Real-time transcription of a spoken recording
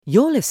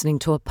You're listening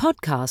to a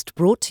podcast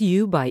brought to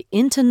you by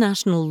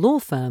international law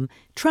firm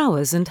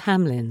Trowers and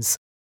Hamlins,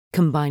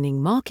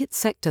 combining market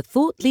sector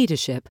thought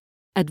leadership,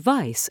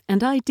 advice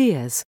and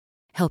ideas,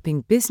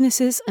 helping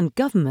businesses and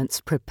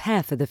governments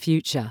prepare for the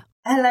future.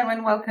 Hello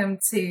and welcome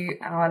to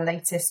our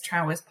latest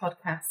Trowers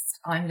podcast.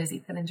 I'm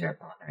Lizzie Fillinger, a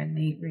partner in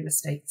the real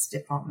estate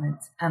department,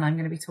 and I'm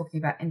going to be talking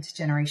about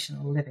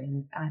intergenerational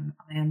living. I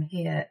am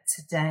here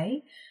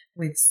today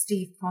with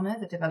Steve Connor,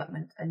 the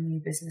Development and New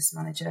Business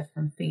Manager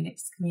from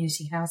Phoenix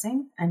Community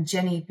Housing, and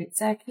Jenny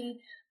Butzerki,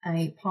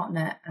 a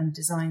partner and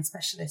design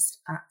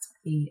specialist at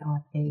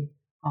PRP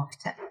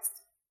Architects.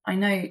 I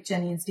know,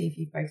 Jenny and Steve,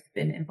 you've both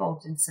been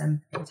involved in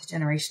some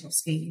intergenerational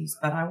schemes,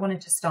 but I wanted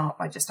to start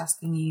by just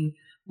asking you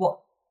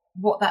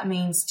what that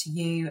means to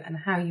you and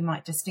how you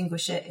might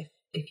distinguish it,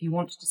 if you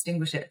want to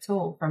distinguish it at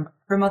all,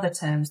 from other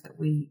terms that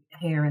we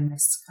hear in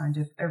this kind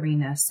of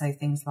arena, so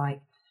things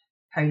like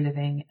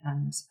co-living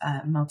and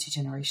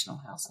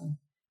multi-generational housing.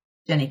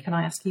 Jenny, can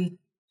I ask you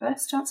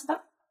first to answer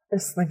that?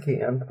 Yes, thank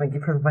you, and thank you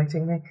for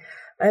inviting me.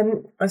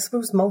 I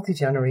suppose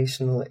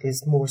multi-generational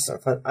is more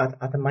sort of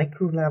at a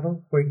micro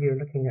level, where you're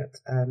looking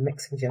at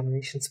mixing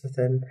generations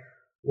within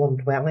one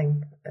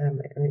dwelling,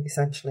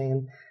 essentially,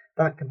 and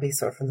that can be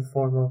sort of in the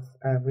form of,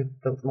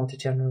 we've built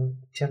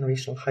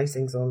multi-generational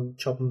housings on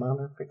Chobham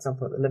Manor, for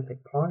example, at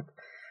Olympic Park,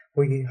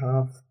 where you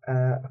have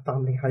a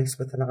family house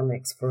with an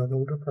annex for an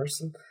older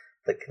person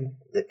that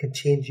can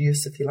change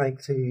use, if you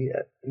like, to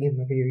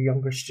maybe your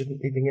younger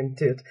student moving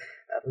into it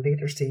at a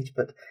later stage.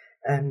 But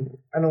and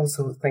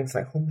also things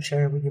like home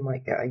share, where you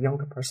might get a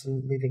younger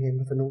person moving in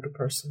with an older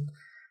person,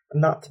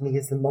 and that to me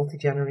is the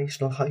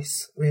multi-generational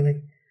house,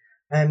 really.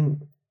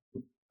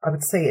 I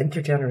would say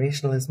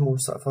intergenerational is more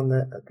sort of on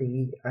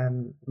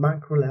the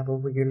macro level,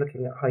 where you're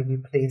looking at how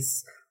you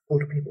place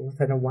older people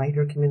within a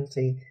wider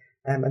community,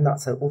 and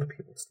that's an older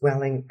people's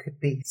dwelling. It could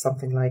be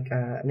something like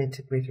an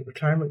integrated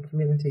retirement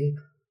community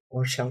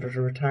or sheltered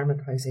or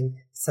retirement housing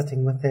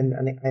sitting within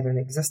either an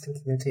existing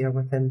community or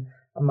within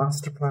a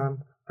master plan.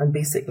 And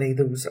basically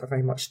those are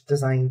very much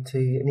designed to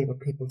enable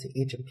people to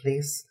age in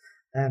place.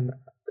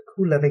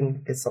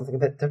 Co-living is something a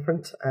bit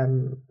different.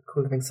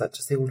 Co-living such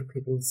as the Older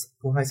People's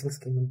Co-Housing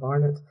Scheme in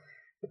Barnet,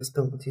 it was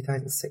built in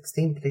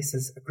 2016,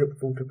 places a group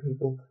of older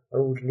people or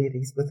older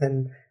ladies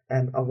within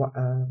a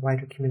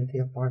wider community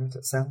of Barnet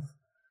itself.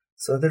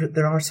 So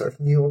there are sort of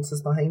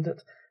nuances behind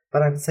it.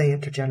 But I would say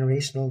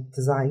intergenerational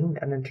design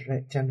and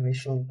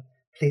intergenerational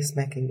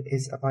placemaking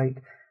is about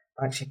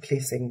actually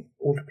placing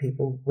older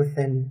people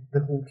within the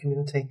whole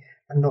community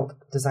and not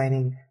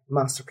designing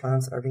master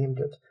plans that are aimed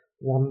at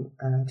one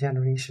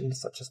generation,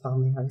 such as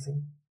family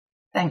housing.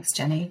 Thanks,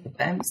 Jenny.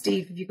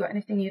 Steve, have you got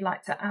anything you'd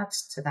like to add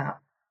to that?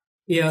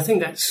 Yeah, I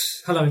think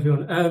that's... Hello,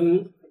 everyone.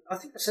 I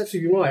think that's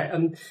absolutely right.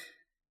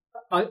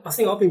 I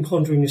think I've been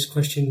pondering this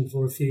question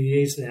for a few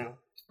years now,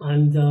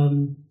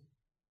 and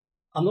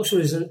I'm not sure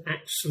there's an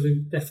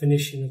absolute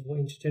definition of what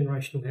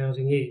intergenerational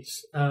housing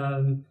is.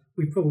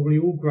 We've probably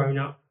all grown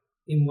up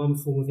in one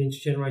form of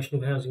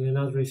intergenerational housing and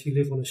another. If you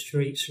live on a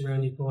street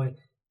surrounded by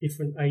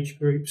different age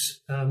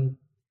groups,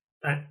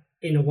 that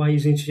in a way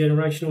is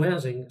intergenerational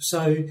housing.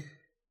 So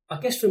I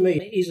guess for me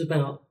it is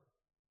about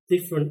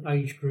different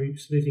age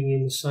groups living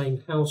in the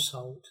same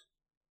household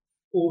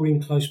or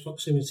in close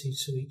proximity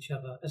to each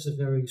other as a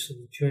very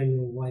sort of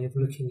general way of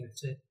looking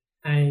at it.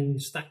 And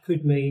that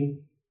could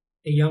mean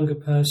a younger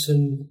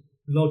person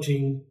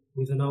lodging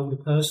with an older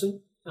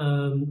person,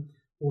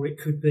 or it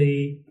could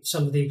be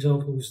some of the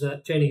examples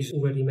that Jenny's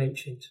already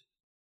mentioned.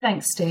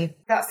 Thanks, Steve.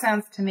 That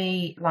sounds to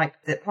me like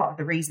that part of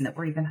the reason that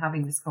we're even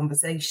having this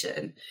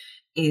conversation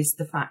is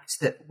the fact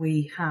that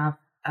we have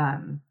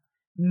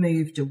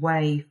moved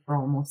away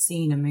from, or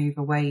seen a move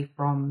away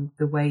from,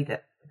 the way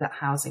that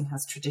housing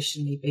has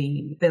traditionally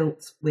been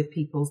built, with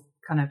people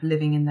kind of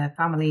living in their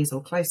families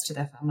or close to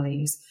their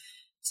families,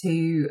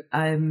 to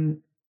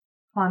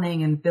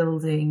planning and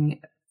building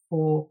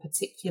for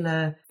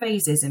particular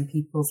phases in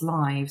people's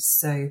lives.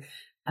 So,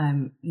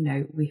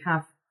 we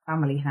have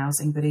family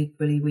housing, but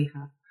equally we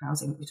have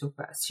housing that we talk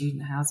about,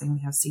 student housing, we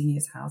have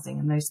seniors housing,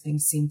 and those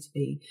things seem to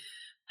be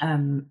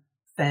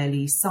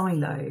fairly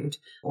siloed,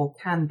 or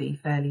can be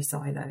fairly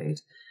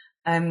siloed.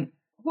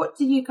 What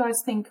do you guys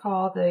think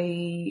are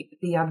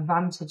the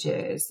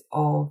advantages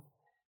of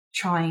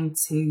trying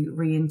to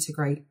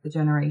reintegrate the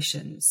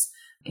generations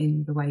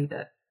in the way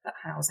that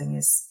housing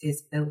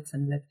is built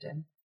and lived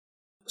in?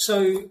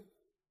 So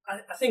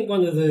I think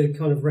one of the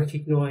kind of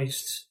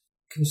recognised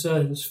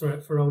concerns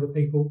for older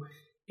people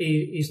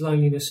is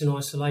loneliness and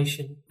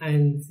isolation,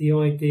 and the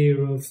idea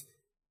of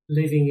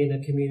living in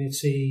a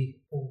community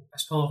or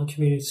as part of a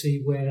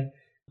community where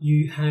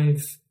you have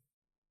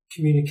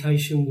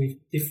communication with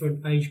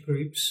different age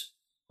groups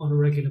on a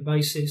regular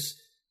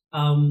basis,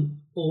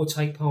 or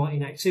take part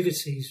in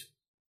activities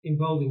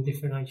involving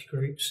different age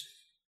groups,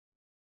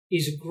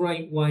 is a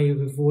great way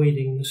of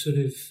avoiding the sort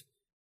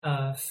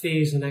of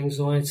fears and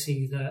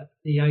anxiety that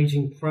the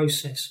ageing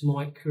process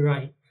might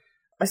create.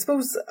 I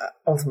suppose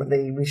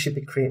ultimately we should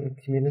be creating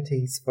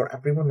communities for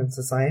everyone in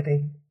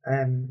society.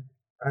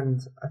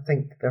 And I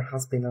think there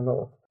has been a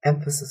lot of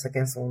emphasis, I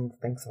guess, on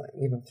things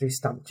like, through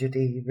stamp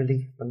duty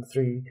relief and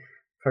through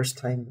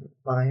first-time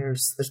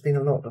buyers. There's been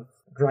a lot of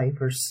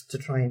drivers to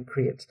try and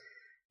create,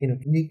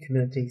 new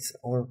communities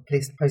or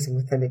place housing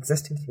within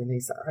existing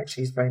communities that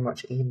actually is very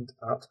much aimed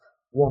at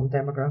one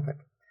demographic.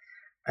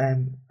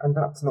 And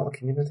that's not a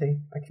community.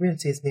 A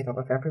community is made up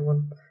of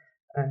everyone.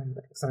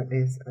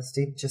 Exactly as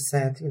Steve just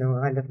said,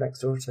 I live next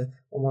door to,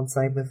 on one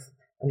side with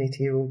an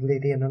 80-year-old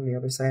lady and on the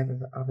other side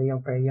of a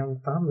very young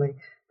family.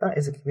 That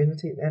is a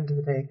community at the end of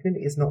the day. A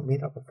community is not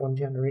made up of one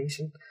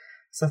generation.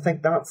 So I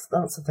think that's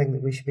the thing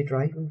that we should be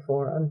driving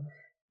for. And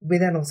we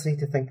then also need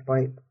to think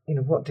about,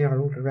 what do our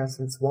older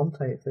residents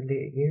want out of their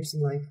later years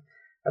in life?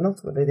 And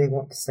ultimately they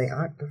want to stay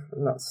active,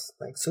 and that's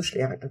like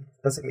socially active,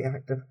 physically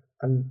active,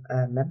 and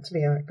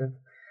mentally active.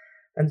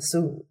 And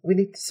so we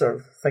need to sort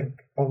of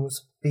think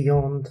almost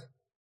beyond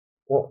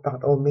what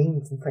that all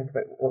means and think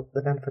about what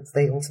the benefits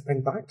they also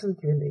bring back to the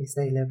communities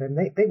they live in.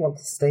 They want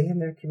to stay in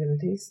their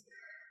communities,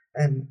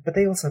 but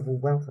they also have a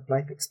wealth of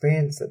life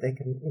experience that they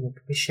can, can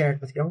be shared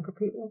with younger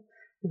people.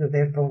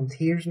 They're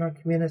volunteers in our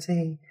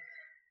community.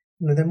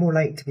 They're more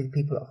likely to be the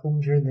people at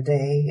home during the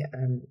day,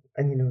 and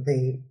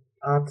they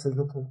add to the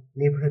local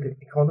neighbourhood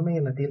economy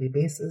on a daily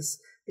basis.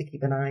 They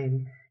keep an eye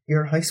on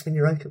your house when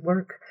you're out at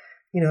work,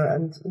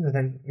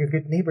 they're your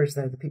good neighbours.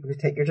 They're the people who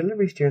take your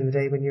deliveries during the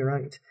day when you're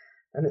out.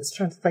 And it's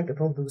trying to think of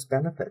all those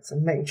benefits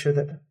and making sure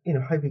that,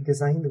 how we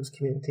design those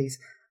communities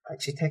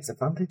actually takes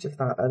advantage of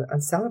that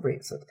and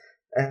celebrates it.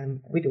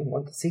 We don't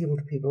want to see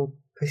older people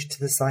pushed to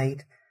the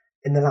side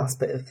in the last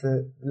bit of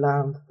the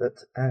land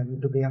that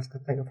nobody else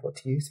can think of what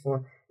to use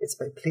for. It's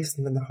about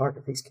placing them in the heart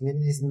of these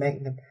communities and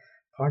making them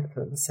part of it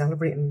and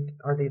celebrating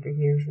our later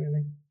years,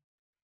 really.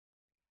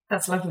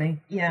 That's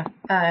lovely. Yeah.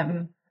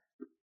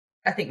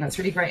 I think that's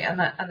really great. And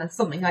that's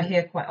something I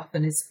hear quite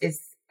often is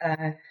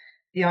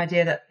the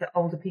idea that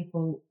older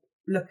people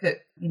look at,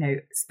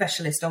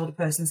 specialist older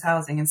person's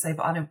housing and say,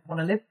 but I don't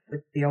want to live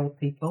with the old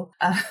people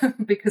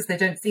because they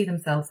don't see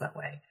themselves that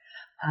way.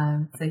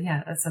 So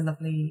yeah, that's a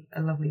lovely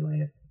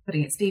way of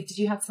putting it. Steve, did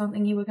you have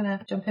something you were going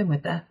to jump in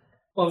with there?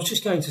 Well, I was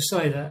just going to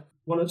say that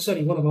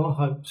certainly one of our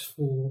hopes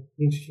for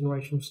the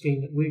intergenerational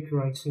scheme that we're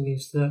creating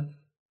is that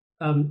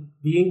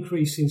the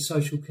increase in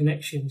social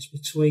connections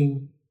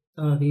between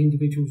the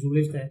individuals who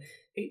live there,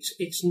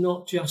 it's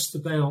not just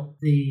about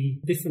the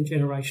different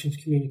generations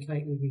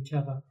communicating with each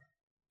other,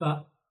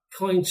 but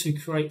trying to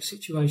create a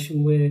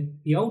situation where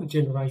the older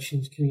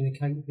generations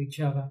communicate with each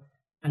other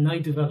and they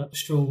develop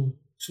strong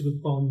sort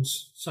of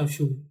bonds,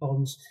 social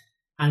bonds,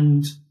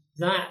 and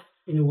that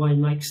in a way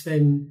makes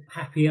them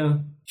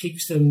happier,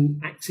 keeps them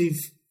active,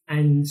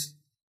 and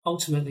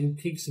ultimately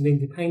keeps them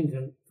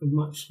independent for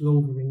much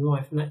longer in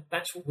life. And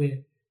that's what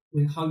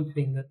we're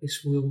hoping that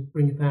this will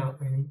bring about,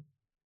 really.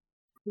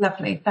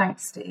 Lovely.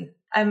 Thanks, Steve.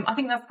 I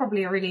think that's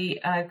probably a really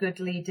good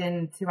lead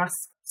in to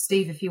ask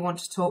Steve if you want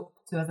to talk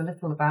to us a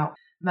little about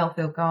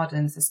Mellfield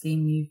Gardens, a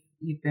scheme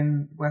you've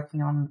been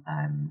working on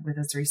with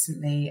us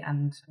recently,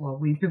 and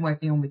we've been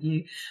working on with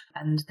you.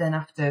 And then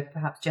after,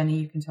 perhaps Jenny,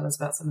 you can tell us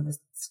about some of the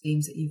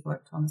schemes that you've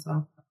worked on as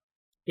well.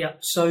 Yeah,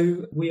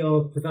 so we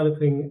are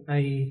developing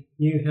a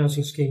new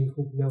housing scheme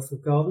called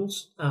Mellfield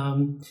Gardens.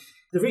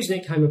 The reason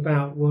it came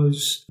about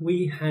was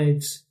we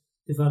had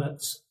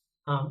developed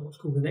what's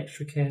called an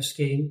extra care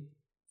scheme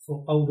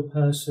for older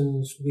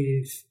persons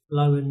with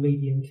low and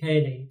medium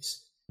care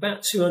needs,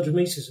 about 200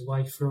 metres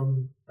away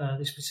from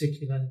this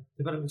particular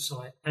development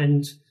site.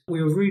 And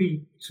we were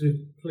really sort of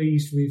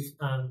pleased with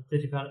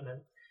the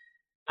development,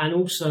 and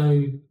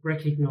also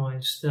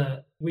recognise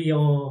that we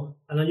are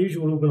an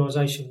unusual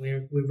organisation.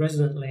 We're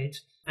resident-led,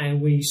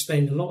 and we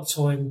spend a lot of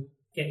time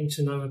getting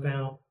to know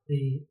about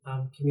the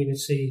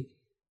community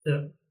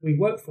that we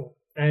work for.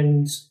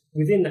 And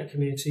within that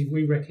community,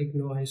 we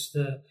recognised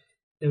that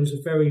there was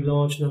a very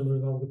large number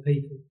of older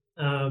people.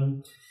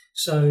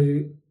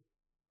 So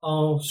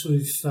our sort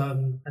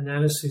of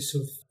analysis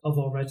of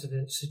our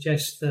residents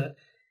suggests that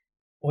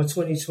by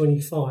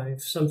 2025,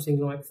 something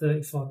like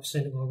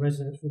 35% of our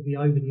residents will be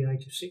over the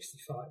age of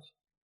 65,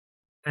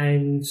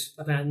 and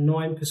about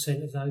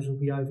 9% of those will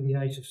be over the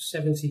age of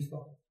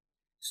 75.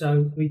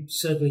 So we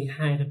certainly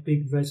had a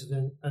big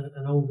resident and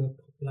an older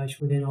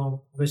population within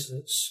our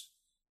residents,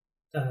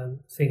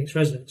 Phoenix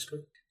Residents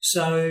Group.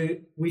 So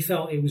we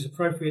felt it was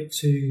appropriate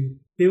to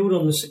build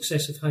on the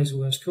success of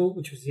Hazelhurst Court,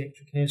 which was the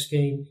extra care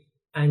scheme,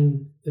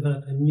 and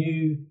develop a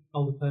new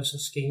older person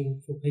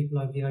scheme for people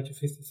over the age of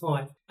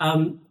 55.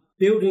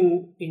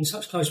 Building in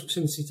such close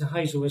proximity to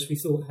Hazelhurst, we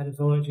thought had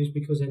advantages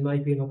because there may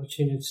be an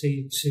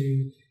opportunity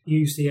to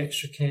use the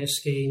extra care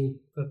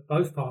scheme for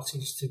both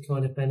parties to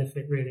kind of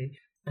benefit really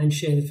and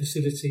share the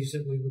facilities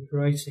that we were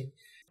creating.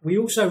 We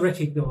also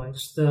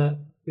recognised that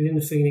within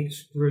the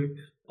Phoenix group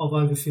of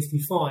over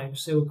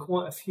 55s, there were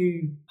quite a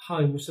few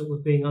homes that were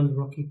being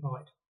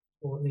under-occupied,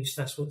 or at least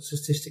that's what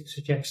statistics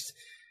suggest.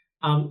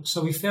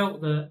 So we felt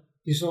that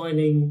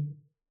designing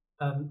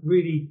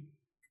really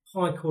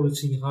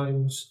high-quality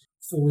homes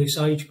for this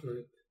age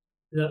group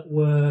that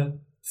were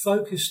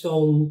focused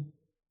on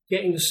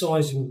getting the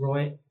sizing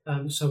right.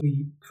 So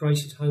we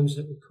created homes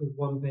that were called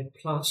 1 bed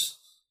plus,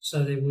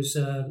 So there was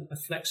a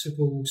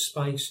flexible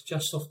space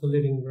just off the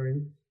living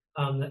room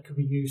that could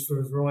be used for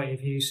a variety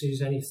of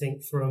uses,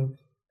 anything from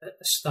a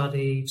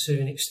study to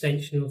an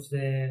extension of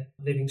their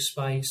living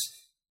space,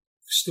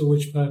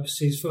 storage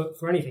purposes,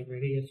 for anything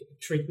really, a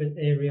treatment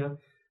area,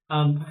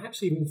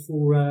 perhaps even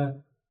for a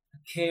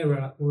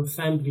carer or a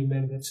family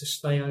member to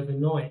stay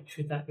overnight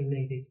should that be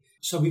needed.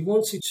 So we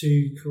wanted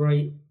to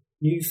create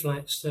new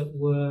flats that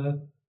were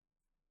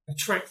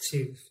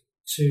attractive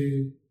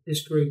to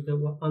this group that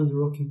were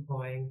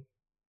under-occupying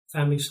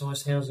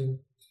family-sized housing.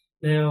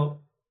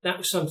 Now, that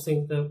was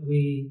something that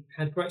we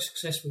had great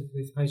success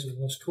with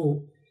Hazelhurst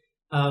Court,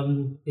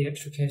 the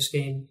extra care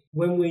scheme.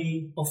 When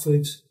we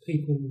offered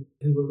people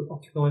who were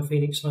occupying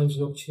Phoenix homes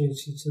an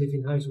opportunity to live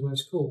in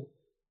Hazelhurst Court,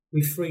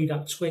 we freed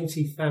up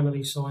 20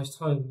 family-sized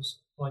homes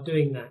by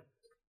doing that.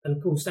 And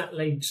of course, that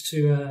leads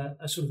to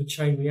a sort of a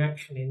chain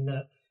reaction in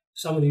that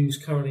someone who's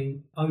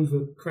currently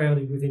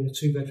overcrowded within a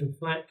 2-bedroom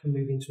flat can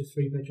move into a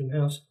 3-bedroom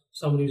house.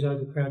 Someone who's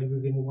overcrowded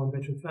within a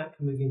 1-bedroom flat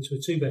can move into a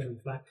 2-bedroom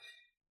flat.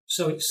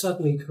 So it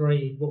suddenly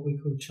created what we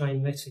call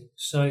chain letting.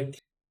 So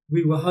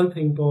we were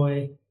hoping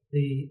by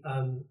the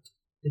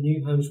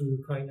new homes we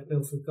were creating at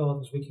Milford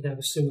Gardens, we could have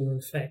a similar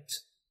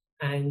effect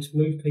and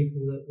move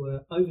people that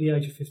were over the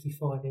age of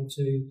 55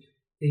 into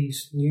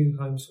these new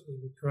homes that we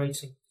were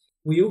creating.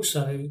 We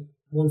also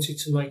wanted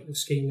to make the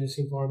scheme as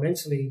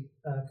environmentally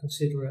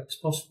considerate as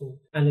possible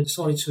and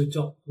decided to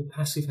adopt the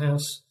Passive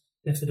House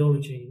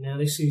methodology. Now,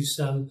 this is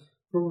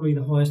probably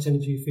the highest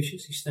energy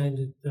efficiency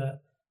standard that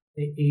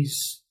it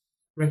is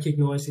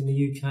recognised in the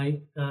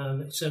UK.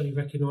 It's certainly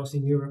recognised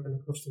in Europe and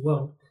across the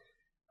world.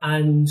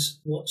 And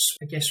what's,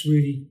 I guess,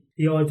 really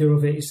the idea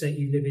of it is that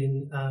you live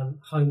in a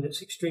home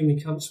that's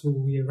extremely comfortable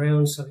all year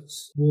round, so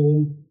it's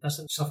warm,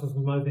 doesn't suffer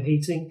from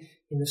overheating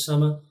in the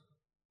summer,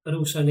 but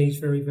also needs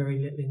very, very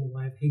little in the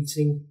way of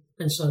heating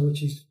and so,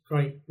 which is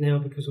great now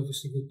because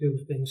obviously with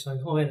bills being so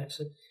high,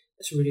 that's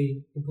a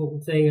really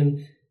important thing.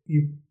 And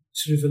you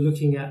sort of are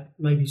looking at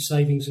maybe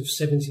savings of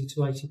 70 to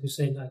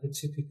 80% over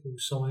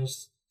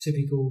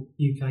typical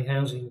UK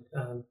housing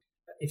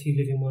if you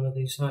live in one of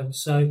these homes.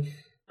 So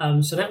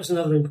that was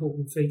another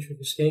important feature of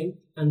the scheme.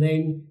 And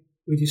then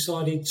we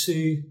decided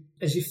to,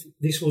 as if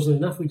this wasn't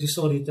enough, we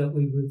decided that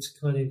we would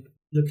kind of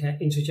look at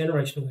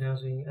intergenerational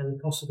housing and the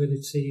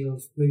possibility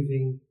of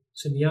moving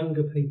some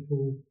younger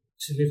people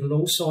to live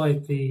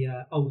alongside the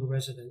older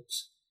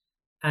residents.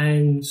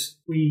 And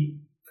we,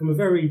 from a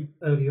very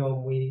early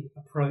on, we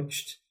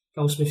approached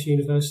Goldsmiths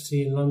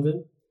University in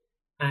London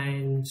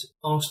and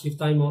asked if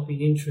they might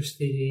be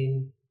interested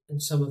in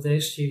some of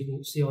their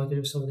students, the idea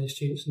of some of their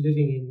students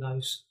living in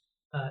those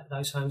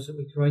homes that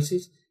we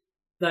created.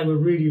 They were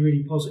really,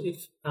 really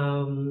positive,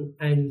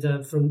 and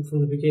from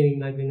the beginning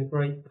they've been a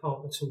great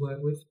partner to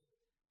work with.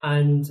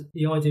 And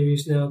the idea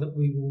is now that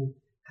we will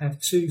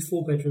have 2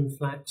 4-bedroom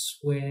flats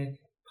where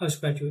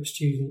postgraduate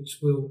students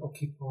will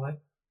occupy,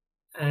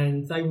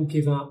 and they will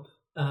give up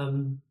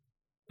about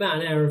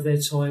an hour of their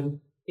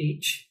time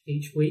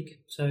each week.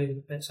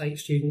 So that's 8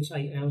 students,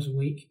 8 hours a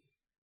week.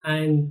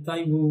 And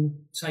they will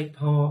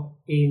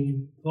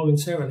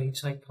voluntarily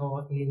take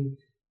part in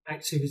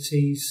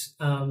activities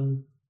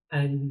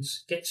and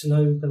get to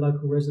know the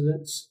local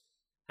residents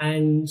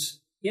and,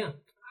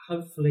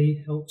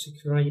 hopefully help to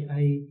create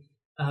a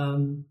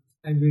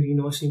really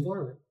nice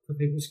environment for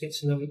people to get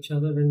to know each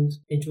other and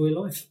enjoy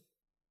life.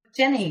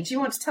 Jenny, do you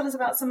want to tell us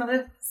about some of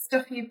the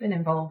stuff you've been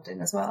involved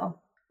in as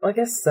well? I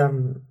guess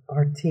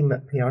our team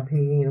at PRP,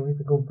 we've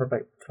been going for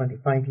about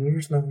 25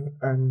 years now,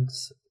 and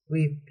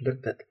we've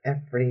looked at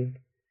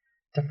every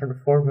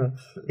different form of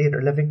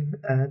later living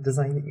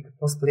design that you could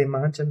possibly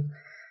imagine.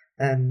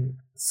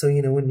 So,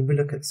 when we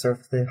look at sort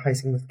of the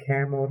housing with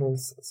care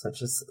models,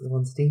 such as the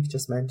one Steve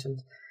just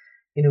mentioned,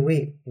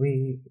 we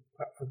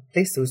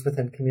place those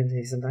within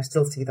communities, and I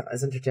still see that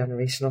as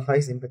intergenerational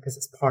housing because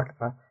it's part of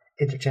an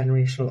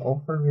intergenerational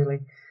offer,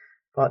 really.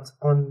 But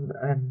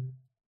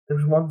there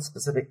was one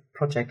specific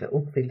project at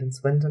Oakfield in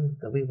Swindon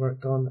that we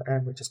worked on,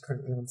 which is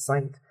currently on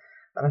site,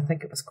 and I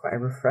think it was quite a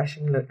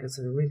refreshing look. It's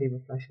a really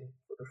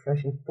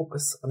refreshing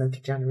focus on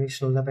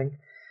intergenerational living.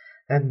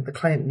 The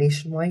client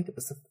nationwide, it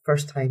was the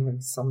first time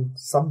in some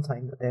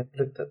time that they've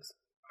looked at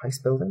house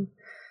building.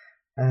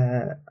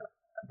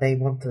 They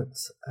wanted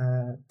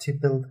to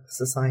build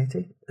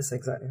society, is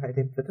exactly how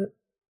they put it.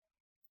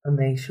 And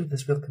they showed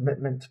this real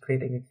commitment to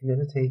creating a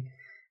community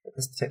at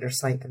this particular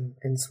site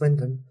in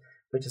Swindon,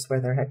 which is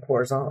where their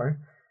headquarters are.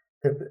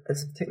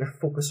 There's a particular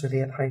focus really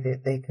at how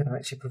they can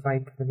actually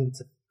provide for the needs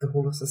of the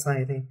whole of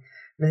society.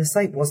 Now, the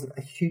site wasn't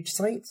a huge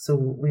site, so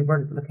we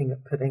weren't looking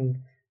at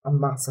putting a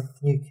massive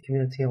new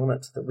community on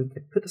it that we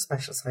could put a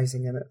specialist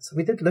housing in it. So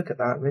we did look at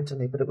that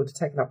originally, but it would have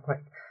taken up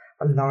quite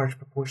a large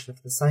proportion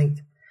of the site.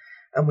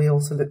 And we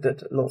also looked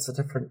at lots of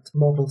different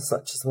models,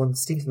 such as the one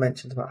Steve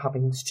mentioned about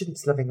having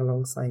students living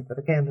alongside. But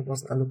again, there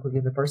wasn't a local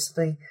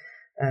university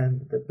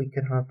that we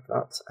could have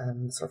that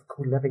sort of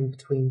co-living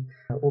between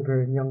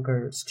older and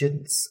younger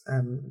students,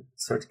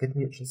 sort of give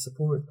mutual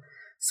support.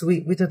 So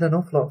we did an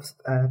awful lot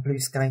of blue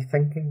sky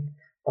thinking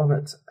on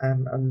it,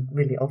 and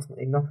really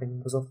ultimately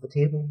nothing was off the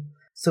table.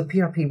 So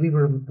PRP,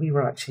 we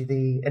were actually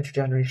the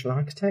intergenerational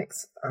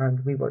architects,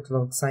 and we worked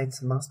alongside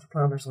some master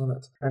planners on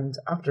it. And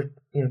after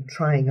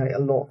trying out a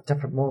lot of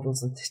different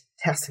models and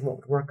testing what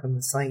would work on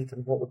the site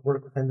and what would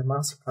work within the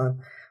master plan,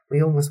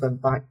 we almost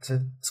went back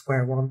to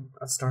square one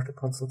and started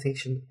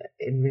consultation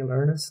in real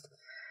earnest.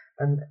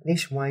 And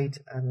Nationwide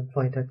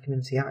employed a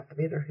community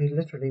activator who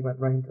literally went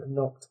round and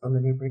knocked on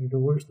the neighbouring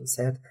doors and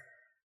said,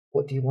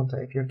 "What do you want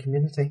out of your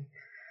community?"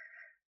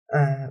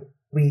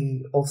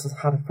 We also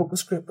had a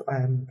focus group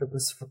that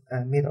was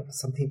made up of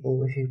some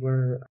people who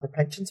were the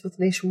pensions with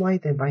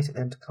Nationwide. They invited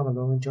them to come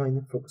along and join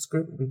the focus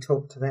group. We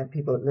talked to them,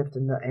 people that lived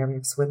in that area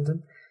of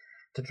Swindon,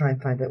 to try and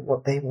find out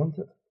what they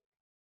wanted.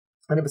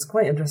 And it was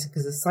quite interesting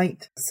because the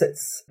site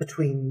sits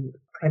between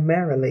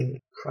primarily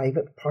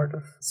private part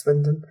of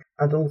Swindon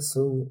and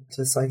also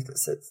to the south it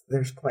sits,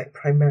 there's quite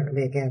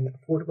primarily, again,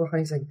 affordable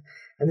housing.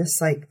 And this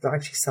site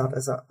actually sat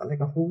as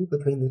a hole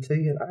between the two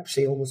and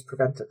actually almost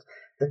prevented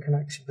the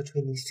connection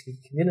between these two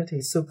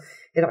communities. So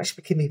it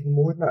actually became even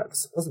more than that.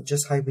 It wasn't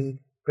just how we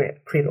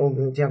create all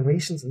the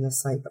generations in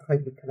this site, but how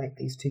we connect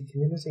these two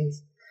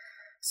communities.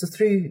 So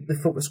through the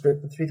focus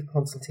group and through the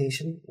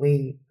consultation,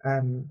 we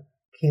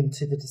came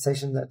to the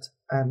decision that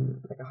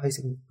a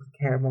housing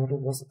care model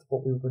wasn't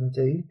what we were going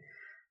to do.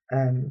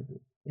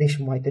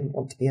 Nationwide didn't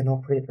want to be an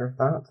operator of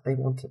that. They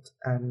wanted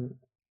to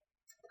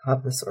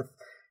have this sort of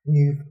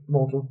new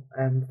model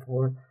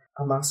for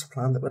a master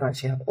plan that would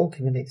actually have all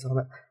communities on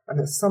it, and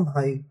that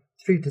somehow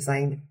through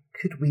design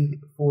could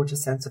we forge a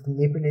sense of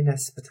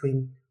neighbourliness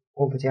between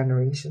all the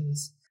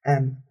generations.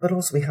 But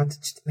also we had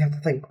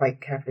to think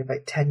quite carefully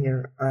about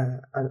tenure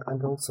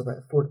and also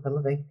about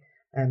affordability,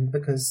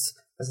 because,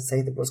 as I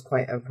say, there was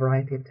quite a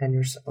variety of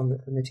tenures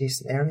in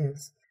adjacent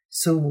areas.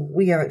 So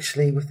we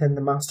actually, within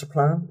the master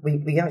plan,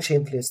 we actually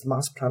influenced the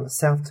master plan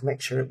itself to make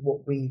sure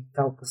what we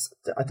felt was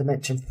a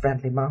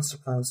dimension-friendly master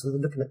plan. So we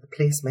were looking at the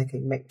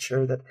placemaking, making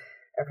sure that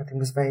everything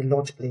was very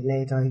logically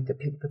laid out, that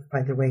people could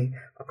find their way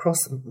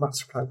across the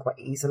master plan quite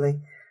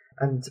easily,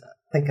 and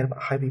thinking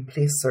about how we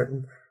place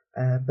certain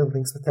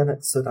buildings within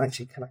it so it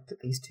actually connected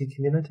these two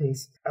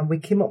communities. And we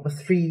came up with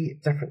 3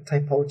 different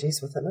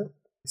typologies within it.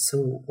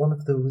 So one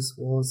of those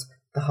was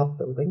the hub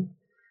building,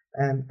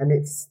 and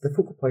it's the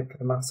focal point for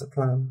the master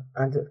plan,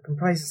 and it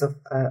comprises of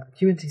a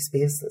community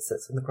space that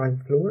sits on the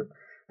ground floor.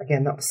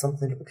 Again, that was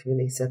something that the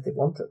community said they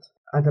wanted.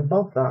 And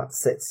above that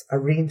sits a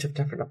range of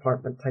different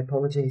apartment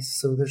typologies.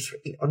 So there's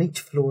on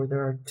each floor there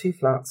are 2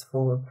 flats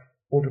for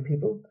older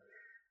people,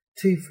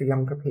 2 for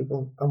younger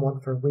people, and 1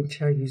 for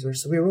wheelchair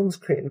users. So we were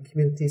almost creating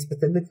communities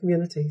within the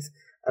communities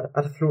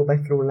at a floor by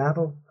floor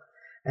level.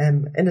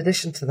 In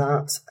addition to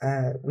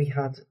that, we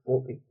had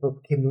what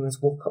became known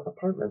as walk-up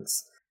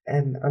apartments.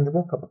 And the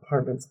walk-up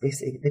apartments,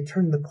 basically, they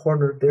turn the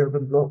corner of the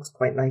urban blocks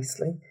quite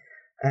nicely.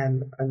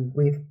 And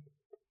we've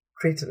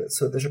created it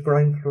so there's a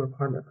ground floor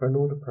apartment for an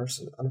older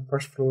person and a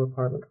first floor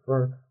apartment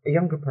for a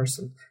younger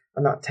person.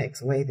 And that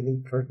takes away the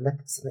need for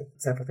lifts and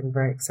makes everything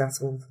very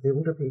accessible for the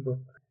older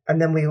people.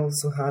 And then we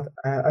also had,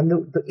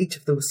 each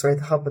of those,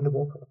 the hub and the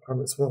walk-up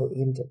apartments were all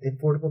aimed at the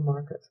affordable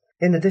market.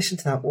 In addition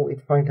to that, what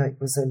we'd found out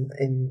was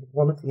in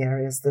one of the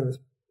areas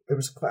there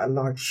was quite a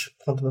large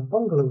quantum of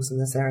bungalows in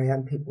this area,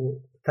 and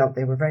people felt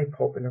they were very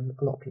popular.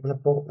 A lot of people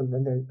have bought them,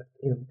 and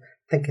they're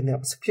thinking that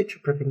was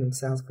future-proofing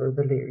themselves for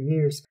the later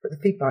years. But the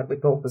feedback we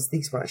got was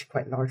these were actually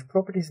quite large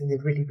properties, and they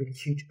had really, really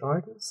huge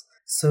gardens.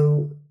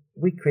 So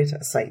we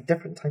created a slightly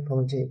different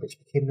typology, which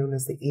became known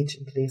as the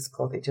age-in-place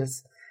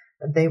cottages.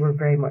 And they were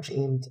very much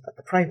aimed at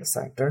the private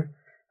sector,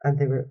 and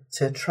they were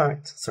to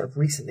attract sort of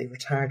recently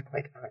retired,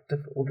 quite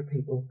active older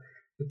people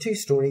with 2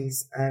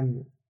 stories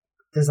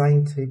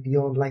designed to be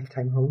beyond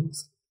lifetime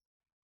homes.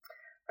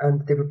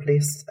 And they were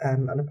placed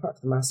and a part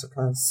of the master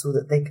plan so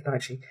that they could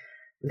actually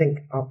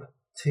link up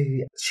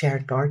to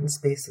shared garden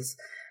spaces.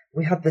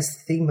 We had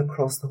this theme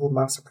across the whole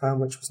master plan,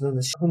 which was known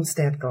as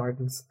homestead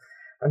gardens.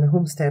 And the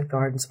homestead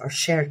gardens are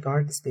shared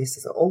garden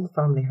spaces that all the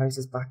family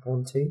houses back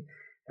onto,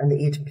 and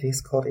the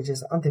age-in-place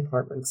cottages and the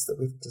apartments that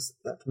we've just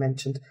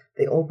mentioned,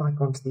 they all back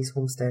onto these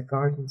homestead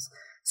gardens.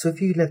 So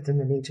if you lived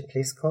in an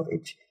age-in-place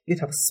cottage,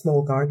 you'd have a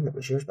small garden that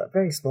was yours, but a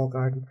very small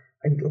garden,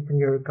 and you open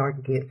your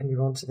garden gate and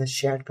you're onto this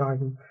shared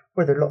garden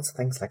where there are lots of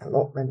things like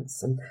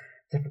allotments and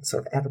different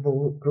sort of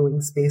edible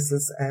growing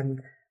spaces.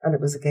 And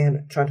it was,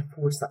 again, trying to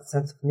force that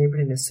sense of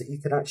neighbourliness so you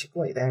could actually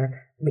go out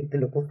there, meet the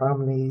local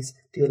families,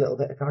 do a little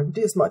bit of garden,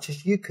 do as much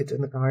as you could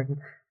in the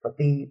garden, but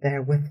be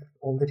there with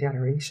all the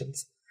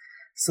generations.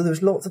 So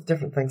there's lots of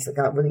different things like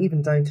that,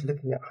 even down to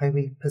looking at how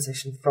we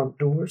position front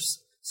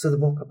doors. So the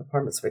walk-up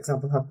apartments, for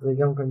example, have the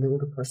younger and the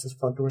older person's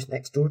front doors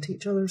next door to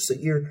each other, so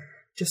you're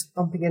just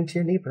bumping into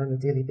your neighbour on a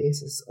daily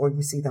basis. Or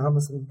you see the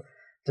Amazon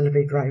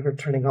delivery driver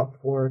turning up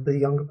for the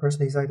younger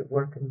person who's out at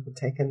work and would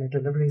take in their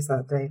deliveries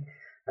that day.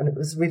 And it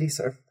was really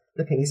sort of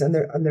looking, and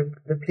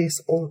they're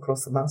placed all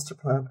across the master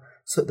plan,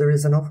 so there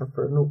is an offer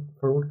for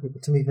older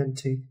people to move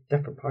into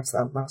different parts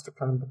of that master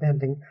plan,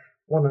 depending,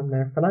 1, on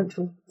their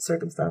financial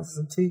circumstances,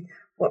 and 2,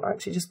 what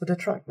actually just would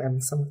attract them,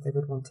 somewhere they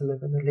would want to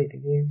live in their later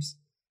years.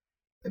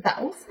 That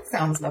also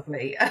sounds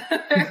lovely.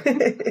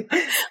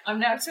 I'm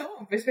now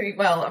torn between.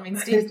 Well, I mean,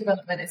 Steve's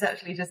development is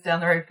actually just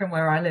down the road from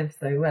where I live,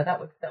 so that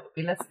would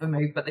be less of a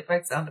move. But they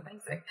both sound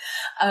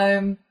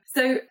amazing.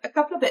 So a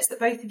couple of bits that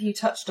both of you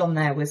touched on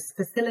there was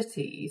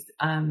facilities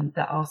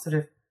that are sort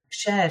of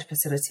shared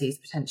facilities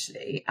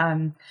potentially,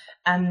 and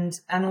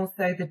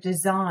also the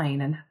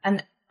design.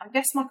 And I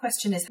guess my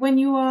question is, when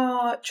you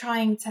are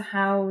trying to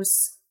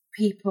house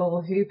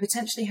people who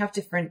potentially have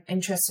different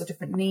interests or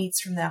different needs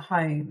from their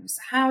homes,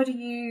 how do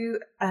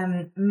you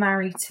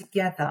marry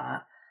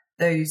together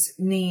those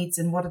needs,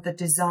 and what are the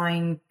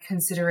design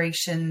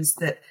considerations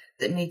that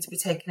need to be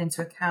taken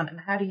into account,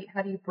 and how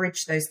do you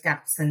bridge those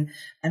gaps,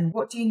 and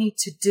what do you need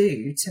to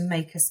do to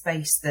make a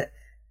space that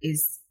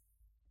is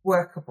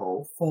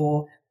workable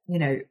for,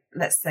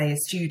 let's say a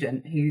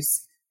student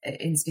who's,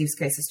 in Steve's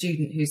case, a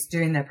student who's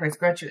doing their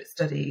postgraduate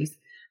studies,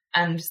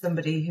 and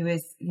somebody who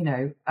is,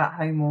 at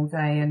home all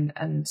day,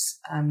 and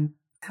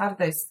how do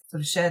those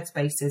sort of shared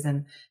spaces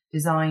and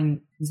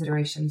design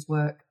considerations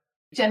work?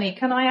 Jenny,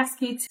 can I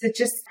ask you to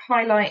just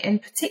highlight in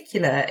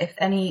particular if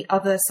any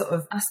other sort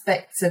of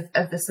aspects of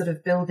the sort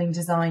of building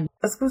design?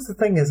 I suppose the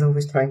thing is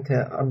always trying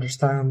to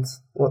understand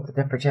what the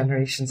different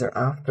generations are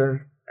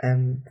after,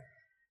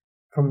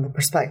 from the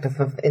perspective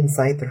of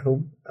inside their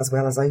home as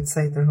well as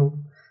outside their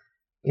home.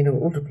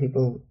 Older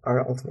people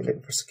are ultimately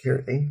looking for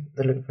security.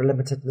 They're looking for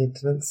limited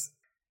maintenance.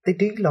 They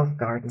do love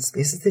garden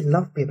spaces. They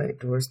love being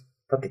outdoors,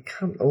 but they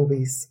can't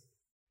always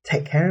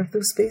take care of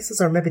those spaces,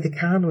 or maybe they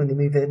can when they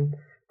move in,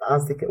 but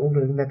as they get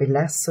older, they maybe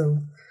less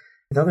so.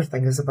 The other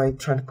thing is about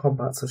trying to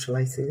combat social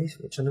isolation,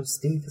 which I know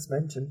Steve has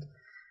mentioned.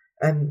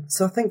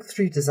 So I think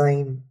through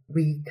design,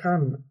 we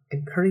can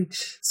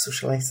encourage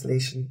social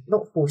isolation,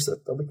 not force it,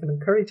 but we can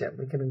encourage it.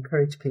 We can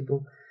encourage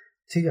people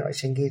to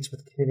actually engage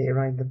with the community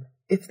around them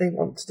if they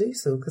want to do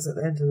so, because at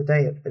the end of the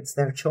day, it's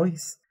their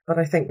choice. But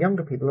I think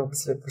younger people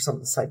obviously look for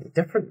something slightly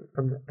different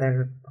from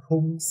their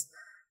homes,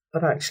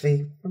 but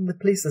actually from the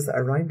places that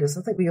are around us.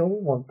 I think we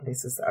all want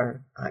places that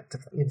are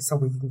active,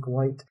 somewhere you can go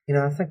out.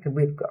 I think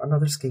we've got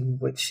another scheme,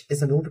 which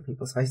is an older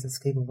people's housing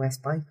scheme in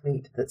West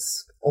Byfleet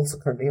that's also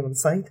currently on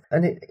site,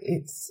 and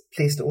it's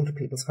placed older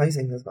people's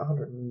housing. There's about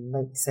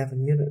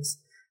 197 units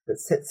that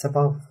sits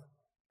above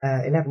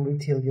 11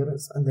 retail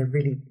units, and they're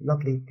really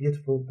lovely,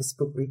 beautiful,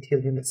 bespoke retail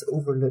units that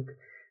overlook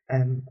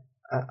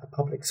a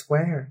public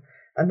square.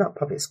 And that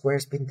public square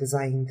has been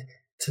designed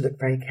to look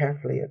very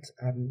carefully at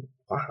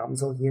what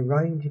happens all year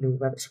round,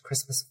 whether it's a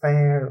Christmas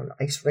fair or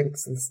ice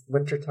rinks in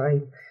winter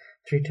time,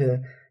 through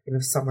to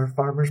summer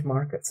farmers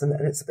markets. And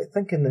it's about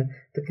thinking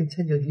the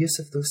continual use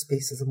of those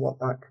spaces and what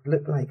that could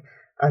look like.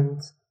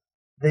 And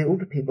the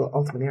older people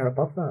ultimately are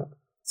above that.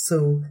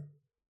 So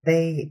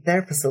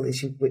their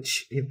facilities,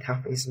 which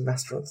cafes and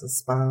restaurants and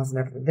spas and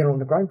everything, they're on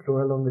the ground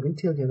floor along the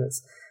retail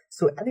units,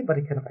 so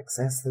anybody can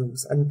access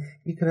those, and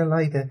you can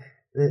allow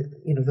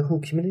the whole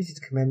community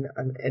to come in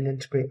and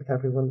integrate with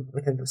everyone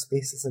within those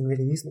spaces and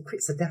really use them. It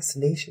creates a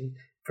destination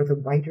for the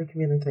wider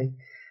community.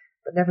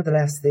 But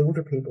nevertheless, the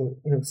older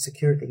people,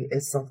 security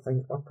is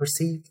something, or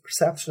the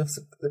perception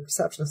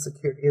of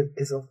security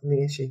is often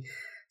the issue.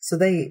 So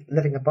they,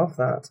 living above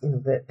that,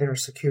 that there are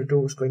secure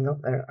doors going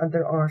up there, and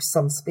there are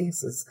some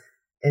spaces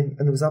in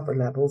those upper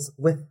levels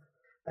with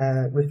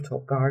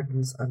rooftop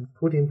gardens and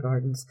podium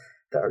gardens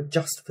that are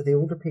just for the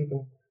older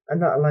people,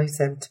 and that allows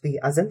them to be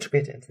as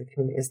integrated into the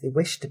community as they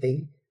wish to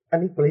be,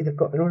 and equally they've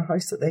got their own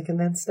house that they can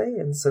then stay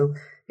in. So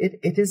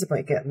it is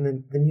about getting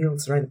the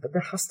nuance around it, but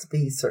there has to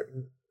be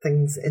certain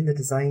things in the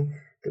design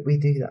that we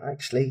do that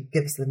actually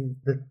gives them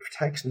the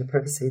protection, the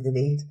privacy they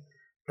need,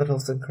 but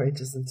also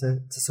encourages them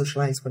to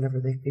socialise whenever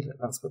they feel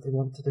that that's what they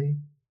want to do.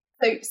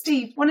 So,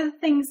 Steve, one of the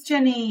things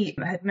Jenny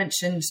had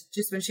mentioned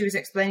just when she was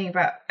explaining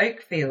about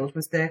Oakfield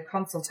was the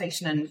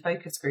consultation and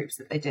focus groups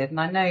that they did.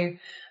 And I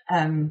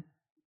know,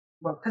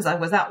 because I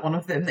was at one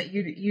of them, that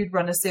you'd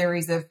run a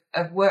series of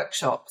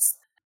workshops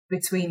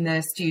between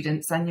the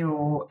students and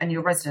your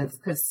residents,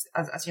 because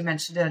as you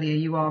mentioned earlier,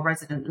 you are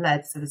resident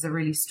led, so there's a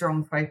really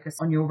strong focus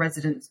on your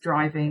residents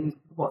driving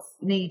what's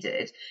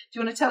needed. Do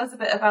you want to tell us a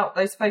bit about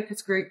those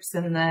focus groups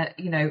and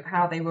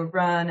how they were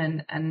run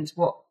and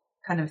what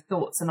kind of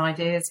thoughts and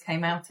ideas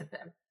came out of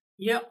them?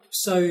 Yep.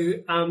 So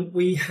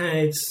we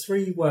had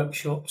 3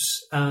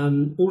 workshops,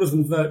 all of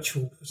them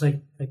virtual, because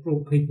they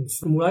brought people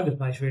from all over the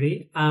place,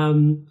 really.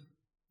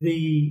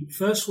 The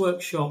first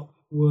workshop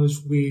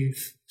was with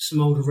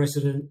some older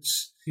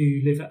residents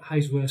who live at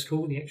Hazelworth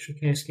Court, the extra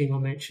care scheme I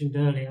mentioned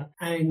earlier.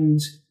 And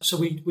so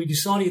we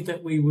decided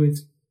that we would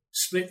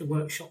split the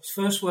workshops.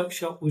 First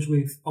workshop was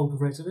with older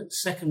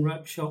residents. Second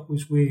workshop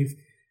was with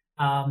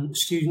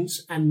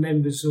students and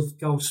members of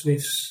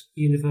Goldsmiths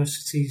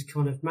University's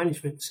kind of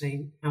management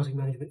team, housing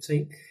management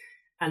team.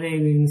 And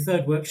then in the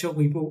third workshop,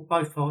 we brought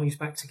both parties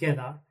back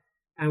together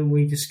and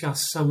we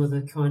discussed some of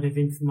the kind of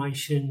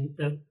information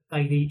that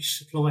they'd each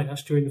supplied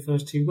us during the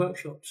first 2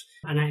 workshops.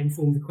 And that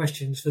informed the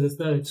questions for the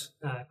third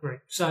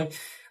group. So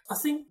I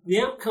think the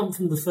outcome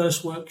from the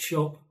first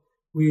workshop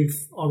with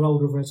our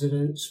older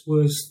residents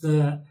was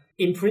that,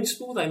 in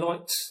principle, they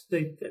liked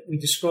we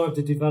described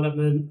the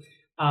development.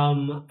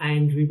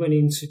 And we went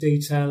into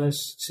detail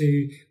as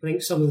to, I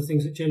think, some of the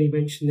things that Jenny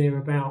mentioned there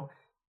about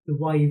the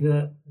way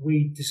that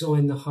we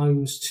design the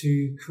homes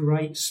to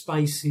create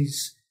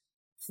spaces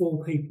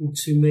for people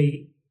to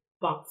meet,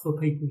 but for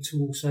people to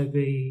also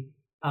be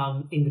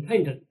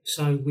independent.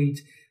 So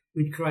we'd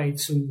created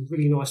some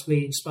really nice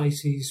meeting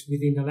spaces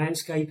within the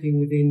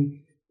landscaping,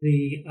 within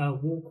the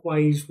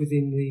walkways,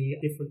 within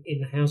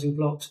in the housing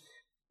blocks.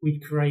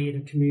 We'd created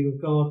a communal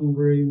garden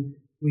room.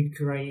 We'd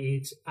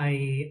created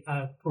a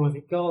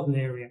private garden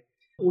area,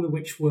 all of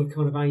which were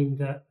kind of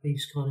aimed at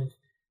these kind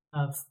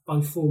of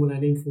both formal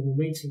and informal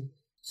meetings.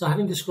 So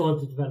having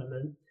described the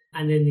development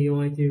and then the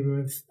idea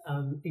of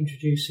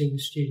introducing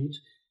students,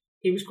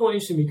 it was quite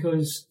interesting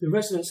because the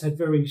residents had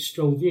very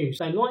strong views.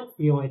 They liked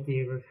the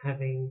idea of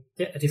having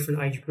a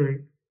different age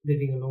group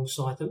living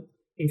alongside them.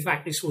 In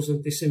fact, this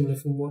wasn't dissimilar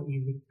from what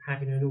you would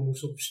have in a normal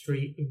sort of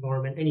street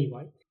environment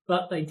anyway.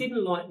 But they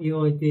didn't like the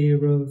idea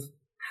of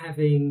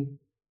having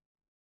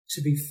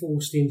to be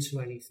forced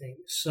into anything.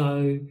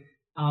 So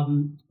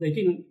they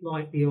didn't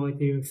like the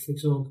idea of, for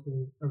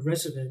example, a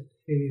resident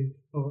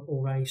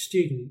or a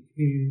student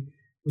who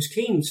was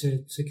keen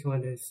to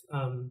kind of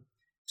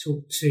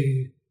talk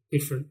to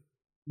different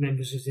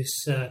members of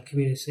this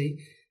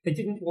community. They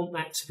didn't want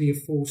that to be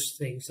a forced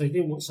thing. So they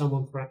didn't want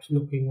someone perhaps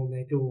knocking on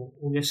their door,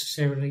 or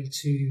necessarily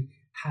to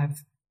have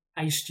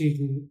a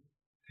student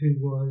who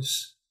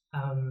was,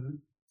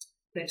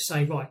 let's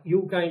say, right,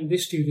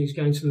 this student is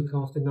going to look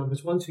after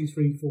numbers 1, 2,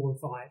 3, 4, and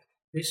 5.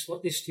 This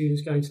student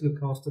is going to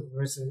look after the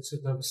residents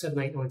of numbers 7,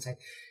 8, 9, 10.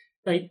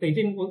 They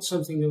didn't want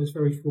something that was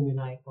very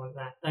formulaic like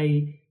that.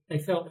 They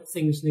felt that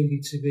things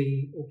needed to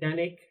be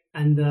organic,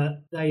 and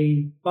that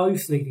they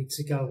both needed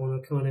to go on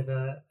a kind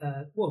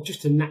of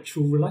just a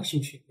natural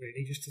relationship,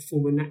 really, just to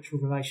form a natural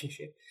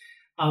relationship.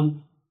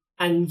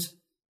 And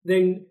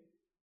then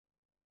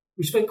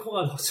we spent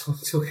quite a lot of time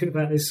talking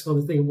about this kind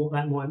of thing and what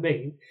that might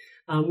mean,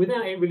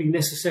 without it really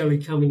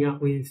necessarily coming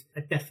up with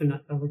a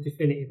definite or a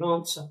definitive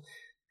answer.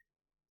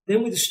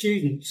 Then with the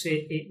students,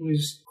 it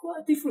was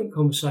quite a different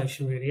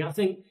conversation, really. I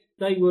think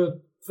they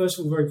were, first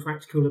of all, very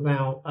practical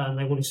about,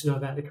 they wanted to know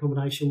about the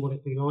accommodation, what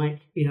it'd be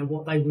like,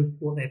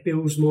 what their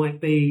bills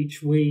might be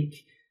each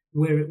week,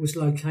 where it was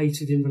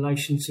located in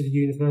relation to the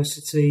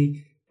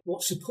university,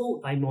 what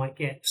support they might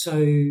get. So,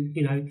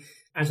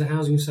 as a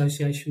housing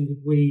association,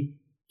 would we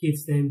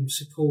give them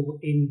support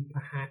in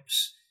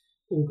perhaps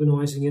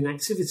organising an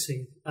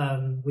activity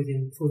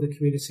for the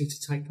community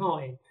to take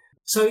part in?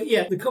 So,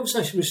 yeah, the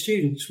conversation with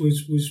students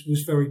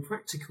was very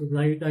practical.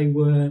 They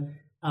were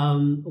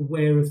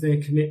aware of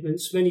their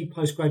commitments. Many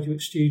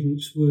postgraduate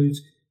students would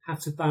have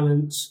to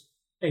balance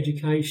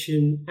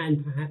education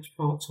and perhaps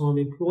part-time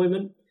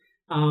employment.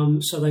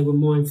 So they were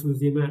mindful of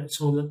the amount of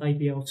time that they'd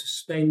be able to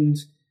spend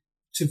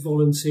to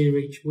volunteer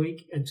each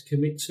week and to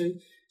commit to.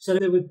 So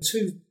there were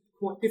two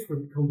quite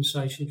different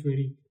conversations,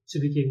 really, to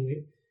begin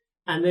with.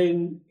 And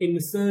then in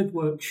the third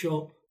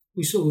workshop,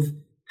 we sort of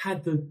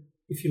had the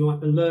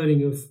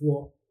learning of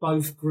what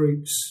both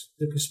groups,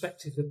 the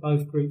perspective that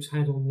both groups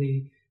had on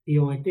the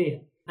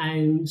idea.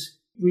 And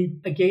we,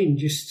 again,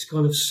 just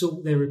kind of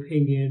sought their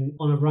opinion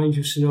on a range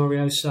of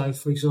scenarios. So,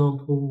 for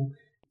example,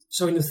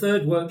 in the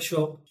third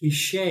workshop, we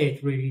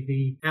shared really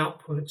the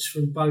outputs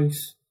from both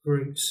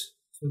groups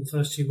from the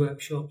first two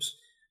workshops.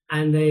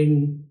 And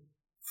then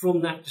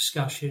from that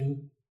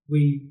discussion,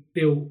 we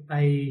built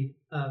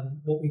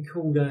what we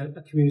called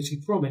a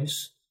community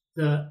promise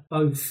that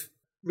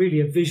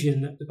really a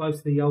vision that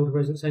both the older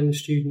residents and the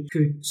students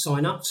could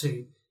sign up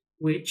to,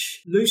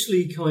 which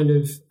loosely kind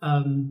of,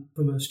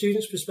 from a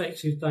student's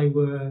perspective, they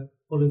were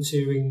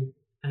volunteering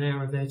an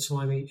hour of their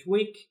time each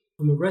week.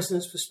 From a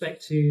resident's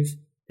perspective,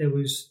 there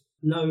was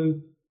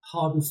no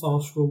hard and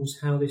fast rules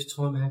how this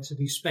time had to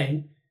be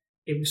spent.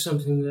 It was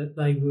something that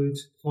they would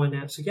find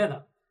out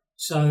together.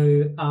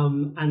 So,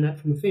 and that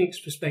from a Phoenix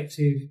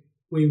perspective,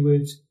 we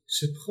would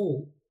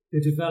support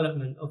the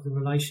development of the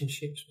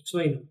relationships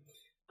between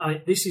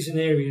them. This is an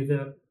area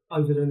that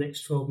over the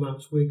next 12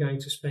 months, we're going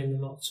to spend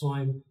a lot of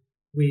time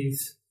with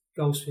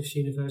Goldsmiths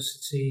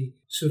University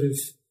sort of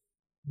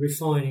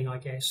refining, I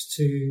guess,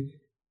 to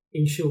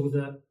ensure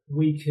that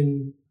we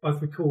can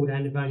both record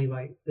and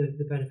evaluate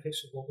the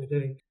benefits of what we're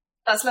doing.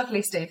 That's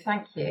lovely, Steve.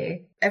 Thank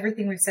you.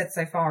 Everything we've said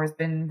so far has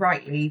been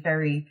rightly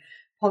very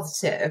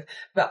positive,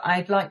 but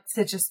I'd like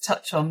to just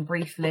touch on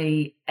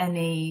briefly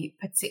any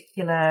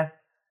particular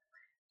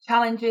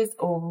challenges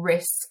or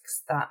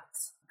risks that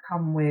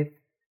come with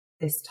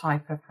this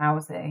type of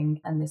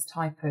housing and this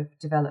type of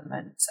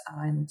development.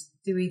 And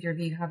do either of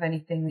you have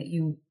anything that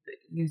you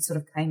sort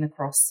of came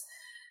across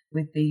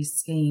with these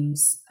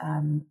schemes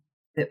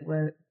that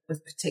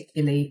was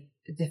particularly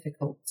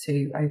difficult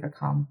to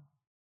overcome?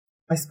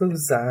 I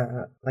suppose,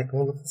 like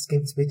all of the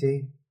schemes we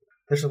do,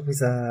 there's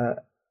always an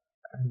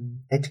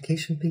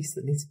education piece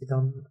that needs to be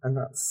done, and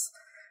that's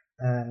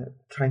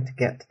trying to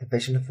get the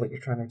vision of what you're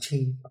trying to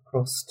achieve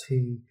across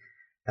to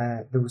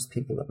those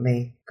people that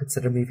may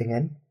consider moving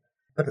in.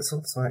 But it's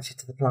also actually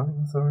to the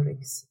planning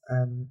authorities.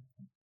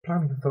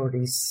 Planning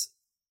authorities,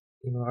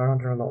 are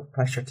under a lot of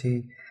pressure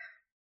to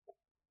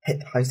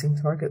hit housing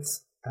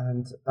targets,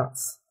 and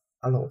that's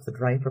a lot of the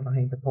driver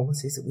behind the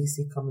policies that we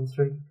see coming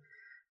through,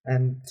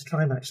 to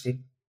try and actually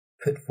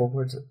put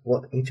forward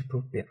what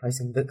age-appropriate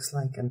housing looks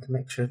like, and to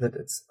make sure that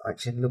it's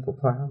actually in local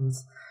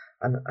plans,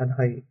 and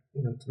how,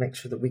 to make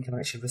sure that we can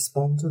actually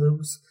respond to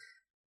those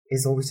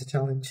is always a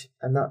challenge,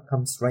 and that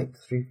comes right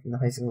through from the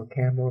housing or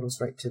care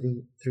models right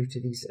through to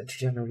these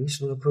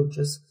intergenerational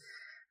approaches.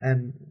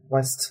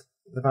 Whilst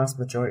the vast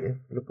majority of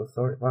local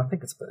authorities, well, I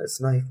think it's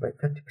now about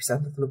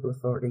 50% of local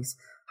authorities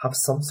have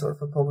some sort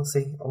of a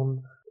policy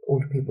on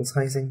older people's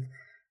housing.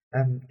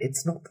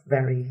 It's not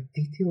very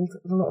detailed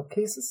in a lot of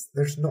cases.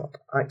 It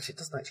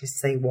doesn't actually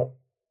say what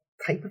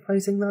type of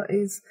housing that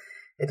is.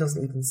 It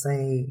doesn't even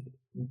say,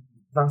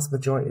 vast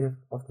majority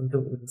of them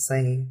don't even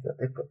say that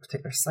they've got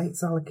particular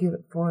sites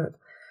allocated for it,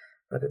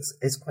 but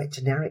it's quite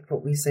generic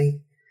what we see.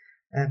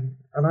 And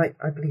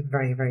I believe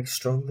very, very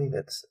strongly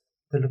that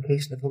the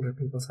location of older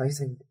people's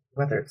housing,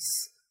 whether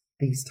it's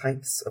these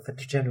types of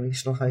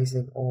intergenerational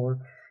housing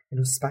or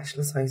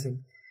specialist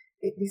housing,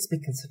 it needs to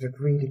be considered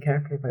really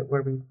carefully about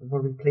where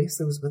we place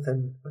those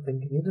within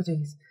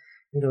communities.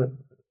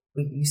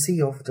 You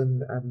see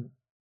often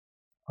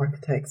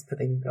architects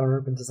or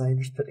urban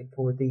designers putting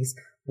forward these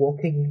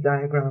walking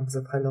diagrams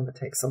of how long it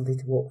takes somebody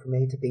to walk from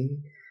A to B,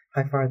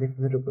 how far are they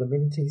from the local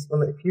amenities.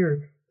 Well, if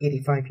you're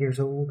 85 years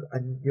old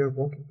and your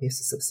walking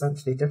pace is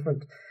substantially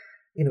different,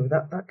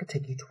 that could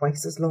take you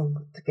twice as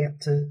long to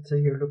get to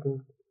your local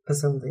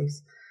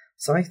facilities.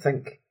 So I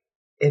think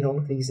in all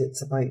of these,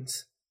 it's about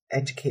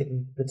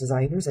educating the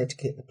designers,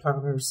 educating the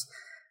planners,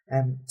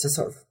 to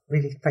sort of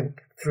really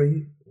think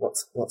through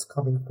what's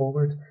coming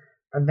forward,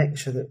 and making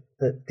sure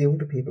that the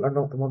older people are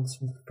not the ones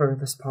from the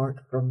furthest part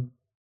from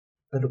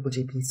the local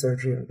GP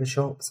surgery or the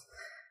shops.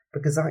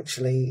 Because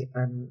actually,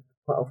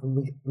 quite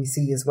often we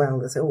see as well,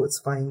 they say, oh,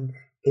 it's fine,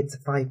 it's a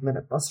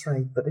 5-minute bus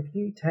ride. But if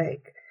you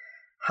take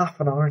half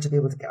an hour to be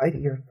able to get out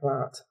of your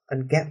flat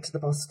and get to the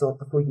bus stop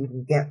before you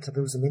even get to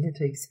those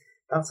amenities,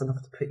 that's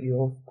enough to put you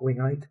off going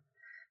out.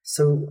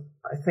 So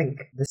I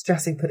think the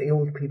stressing putting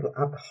older people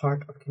at the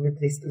heart of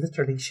communities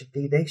literally should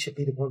be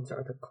the ones that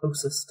are the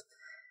closest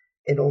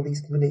in all these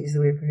communities that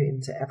we're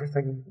creating to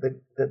everything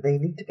that they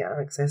need to get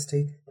access to.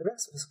 The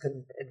rest of us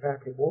can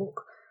invariably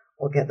walk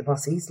or get the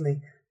bus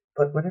easily,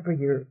 but whenever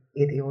you're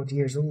 80 odd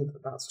years old,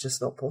 that's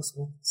just not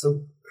possible.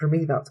 So for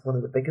me, that's one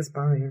of the biggest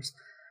barriers.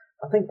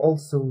 I think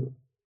also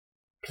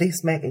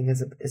placemaking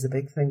is a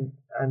big thing,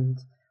 and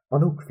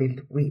on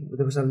Oakfield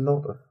there was a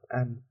lot of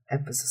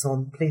emphasis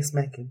on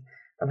placemaking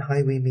and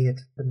how we made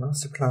the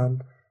master plan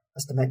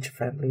as dementia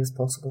friendly as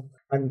possible.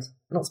 And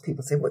lots of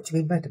people say, what do you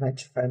mean by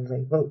dementia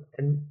friendly? Well,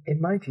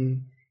 in my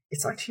view,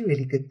 it's actually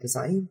really good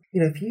design.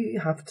 If you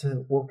have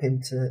to walk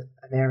into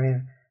an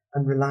area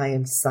and rely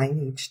on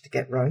signage to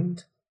get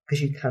round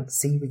because you can't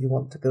see where you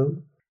want to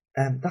go,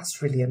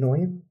 that's really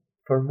annoying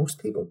for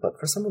most people. But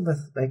for someone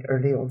with like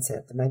early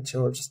onset dementia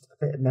or just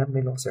a bit of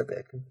memory loss or a bit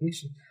of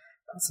confusion,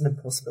 that's an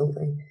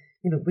impossibility.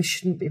 We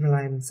shouldn't be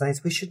relying on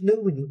signs. We should know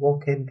when you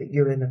walk in that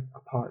you're in a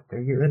park or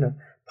you're in a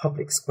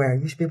public square.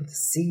 You should be able to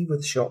see where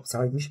the shops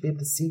are. You should be able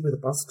to see where the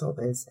bus stop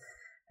is.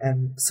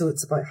 So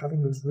it's about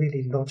having those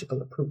really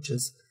logical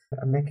approaches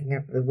and making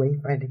the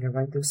wayfinding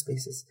around those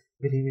spaces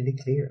really, really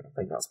clear. I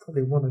think that's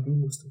probably one of the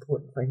most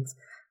important things.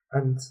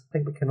 And I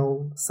think we can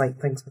all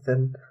cite things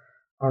within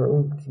our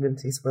own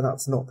communities where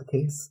that's not the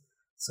case.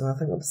 So I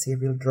think I want to see a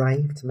real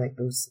drive to make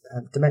those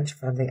dementia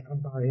friendly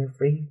and barrier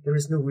free. There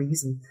is no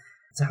reason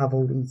to have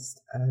all these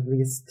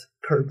raised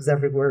curbs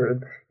everywhere,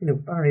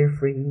 and barrier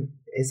free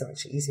is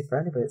actually easy for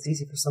anybody. It's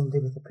easy for somebody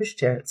with a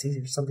pushchair, it's easy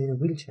for somebody in a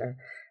wheelchair,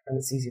 and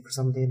it's easy for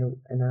somebody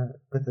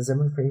with a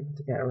Zimmer frame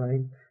to get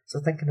around. So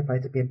thinking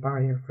about it being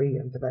barrier free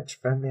and dementia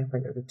friendly, I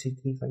think are the two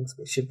key things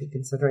we should be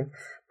considering,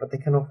 but they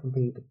can often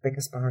be the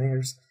biggest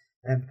barriers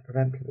to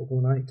prevent people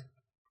going out.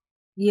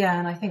 Yeah,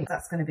 and I think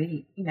that's going to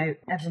be,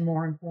 ever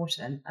more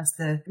important as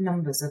the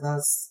numbers of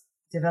us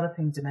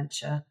developing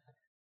dementia,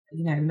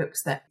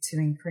 looks set to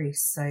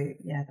increase. So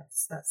yeah,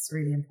 that's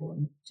really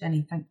important.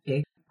 Jenny, thank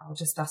you. I'll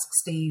just ask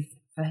Steve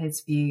for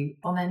his view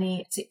on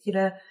any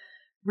particular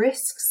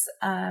risks,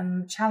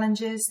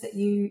 challenges that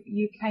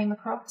you came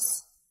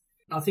across.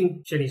 I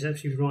think Jenny's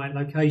absolutely right.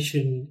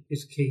 Location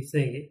is a key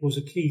thing. It was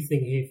a key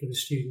thing here for the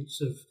students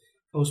of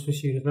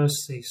Goldsmiths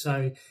University.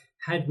 So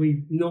had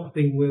we not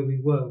been where we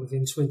were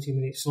within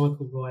 20-minute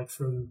cycle ride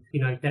from,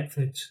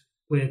 Deptford,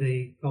 where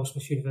the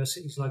Goldsmiths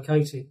University is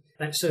located,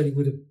 that certainly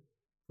would have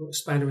put a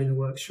spanner in the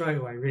works straight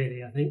away,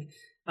 really, I think.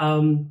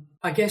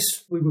 I guess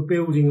we were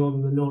building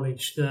on the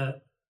knowledge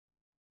that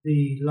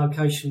the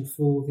location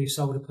for this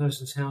older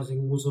person's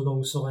housing was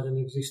alongside an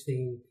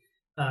existing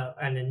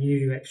and a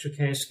new extra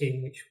care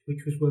scheme,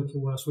 which was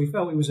working well. So we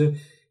felt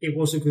it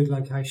was a good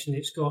location.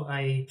 It's got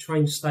a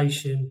train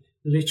station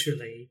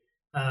literally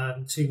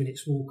 2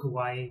 minutes walk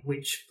away,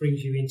 which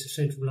brings you into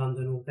central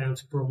London or down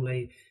to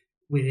Bromley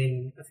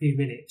within a few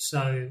minutes.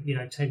 So,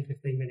 10,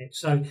 15 minutes.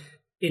 So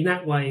in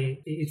that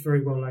way, it is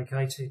very well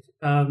located.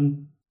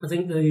 I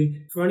think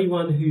for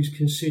anyone who's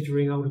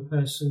considering older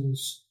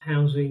persons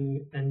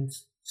housing and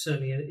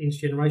certainly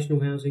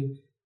intergenerational housing,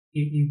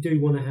 you do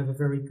want to have a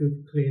very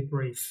good, clear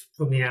brief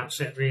from the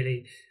outset,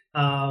 really.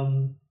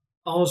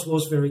 Ours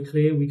was very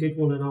clear. We did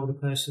want an older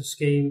person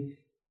scheme.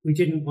 We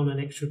didn't want an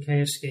extra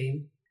care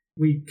scheme.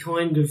 We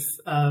kind of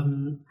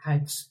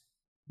had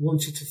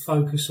wanted to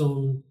focus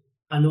on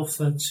an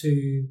offer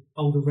to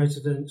older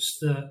residents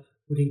that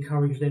would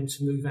encourage them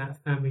to move out of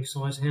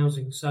family-size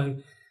housing. So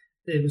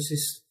there was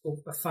this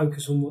a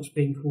focus on what's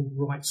being called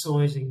right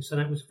sizing. So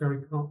that was a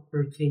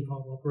very keen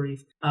part of our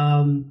brief.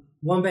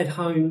 One-bed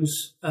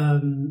homes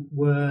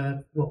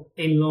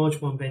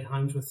enlarged one-bed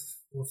homes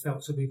were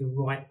felt to be the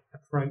right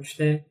approach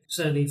there.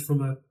 Certainly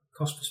from a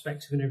cost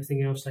perspective and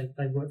everything else,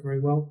 they worked very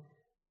well.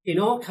 In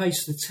our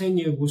case, the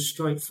tenure was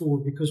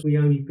straightforward because we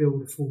only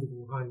build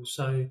affordable homes.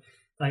 So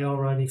they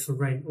are only for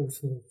rent or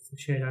for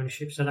shared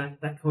ownership. So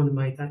that kind of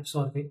made that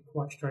side of it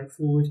quite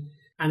straightforward.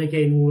 And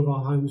again, all of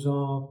our homes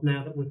are,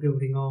 now that we're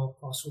building, are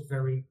sort of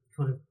very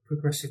kind of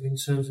progressive in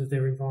terms of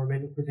their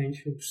environmental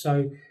credentials.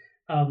 So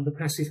the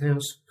Passive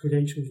House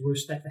credentials were a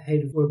step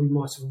ahead of where we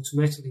might have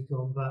automatically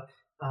gone, but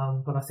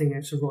I think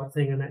that's the right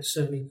thing, and that's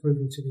certainly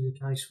proving to be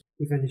the case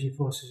with energy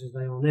prices as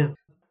they are now.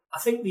 I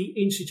think the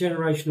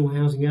intergenerational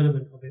housing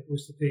element of it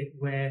was the bit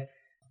where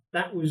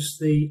that was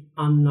the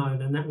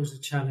unknown, and that was a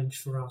challenge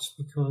for us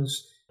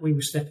because we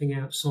were stepping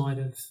outside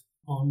of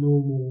our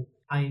normal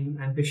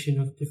ambition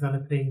of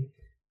developing,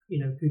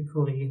 good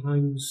quality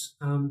homes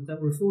that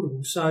were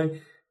affordable. So,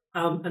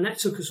 and that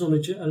took us on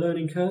a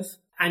learning curve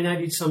and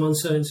added some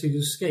uncertainty to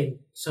the scheme.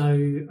 So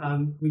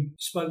we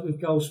spoke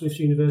with Goldsmiths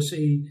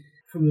University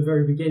from the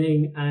very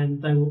beginning,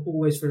 and they were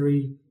always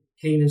very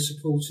keen and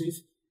supportive.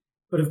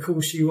 But of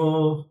course, you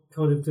are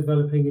kind of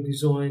developing a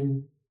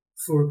design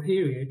for a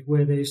period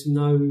where there's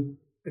no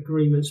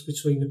agreements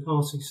between the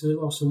parties, so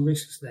there are some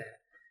risks there.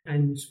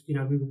 And,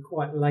 we were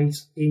quite late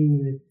in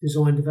the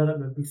design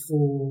development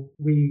before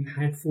we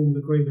had formed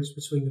agreements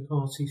between the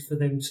parties for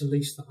them to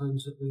lease the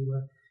homes that we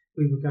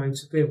were going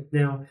to build.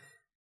 Now,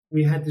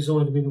 we had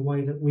designed them in a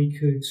way that we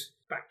could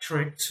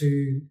backtrack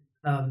to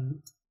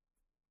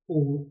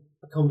all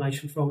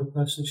accommodation for older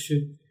persons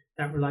should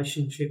that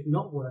relationship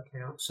not work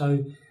out.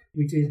 So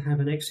we did have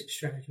an exit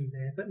strategy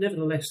there. But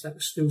nevertheless, that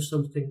was still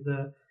something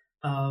that,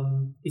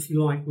 if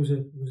you like, was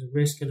a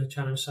risk and a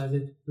challenge. So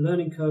the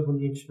learning curve on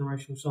the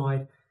intergenerational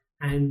side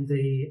and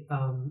the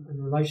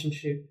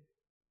relationship,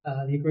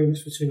 the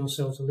agreements between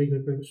ourselves, the legal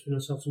agreements between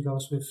ourselves and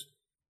Goldsmiths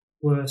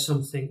were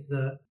something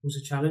that was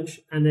a challenge.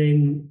 And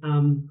then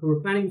from a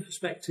planning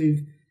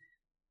perspective,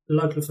 the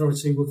local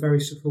authority were very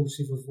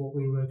supportive of what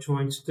we were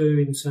trying to do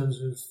in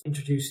terms of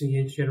introducing the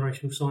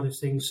intergenerational side of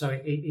things. So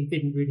it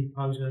didn't really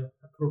pose a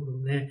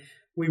problem there.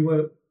 We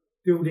were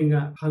building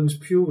up homes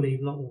purely,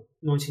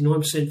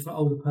 99% for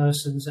older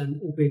persons,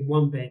 and albeit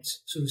one bed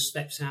sort of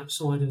steps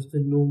outside of the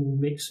normal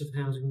mix of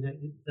housing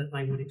that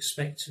they would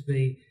expect to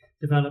be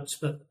developed.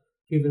 But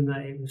given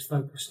that it was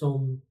focused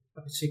on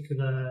a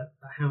particular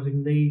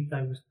housing need,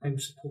 they were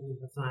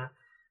supportive of that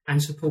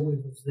and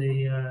supportive of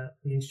the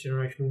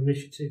intergenerational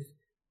initiative.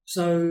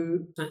 So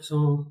that's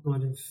our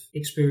kind of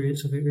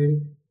experience of it,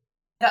 really.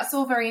 That's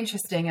all very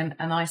interesting, and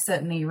I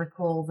certainly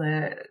recall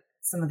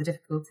some of the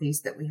difficulties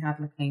that we had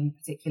looking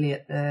particularly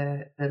at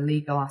the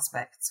legal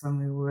aspects when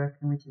we were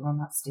working with you on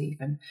that, Steve,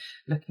 and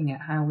looking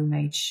at how we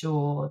made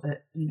sure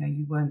that,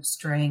 you weren't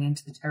straying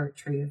into the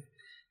territory of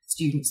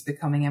students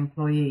becoming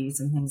employees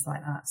and things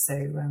like that. So,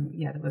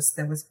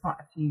 there was quite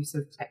a few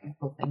sort of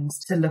technical things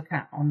to look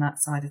at on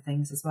that side of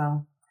things as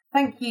well.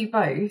 Thank you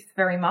both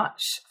very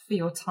much for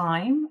your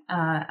time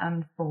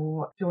and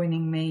for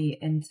joining me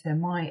into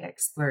my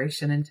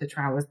exploration into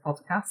Trowers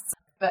podcasts.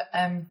 But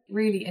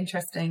really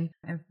interesting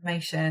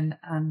information,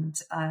 and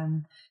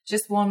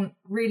just one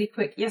really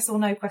quick yes or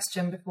no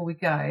question before we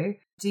go.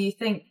 Do you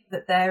think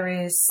that there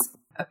is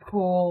a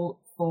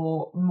call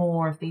for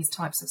more of these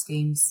types of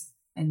schemes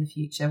in the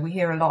future? We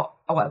hear a lot,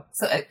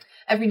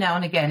 every now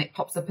and again it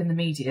pops up in the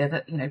media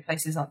that,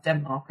 places like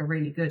Denmark are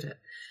really good at,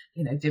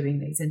 doing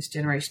these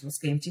intergenerational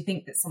schemes. Do you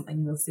think that's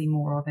something we'll see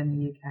more of in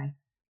the UK?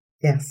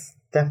 Yes,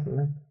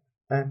 definitely.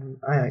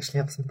 I actually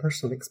have some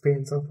personal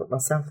experience of it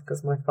myself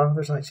because my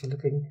father's actually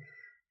looking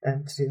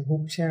to do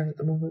home share at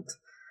the moment.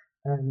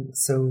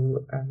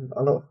 So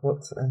a lot of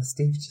what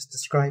Steve's just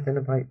describing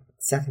about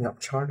setting up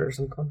charters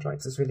and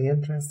contracts is really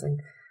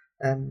interesting.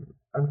 And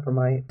for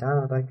my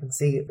dad, I can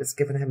see it's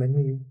given him a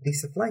new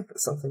lease of life.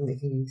 It's something that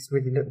he's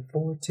really looking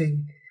forward to.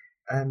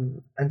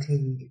 And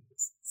he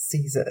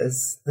sees it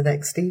as the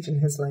next stage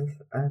in his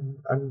life.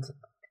 And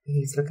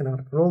he's looking at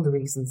it for all the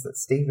reasons that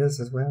Steve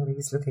is as well.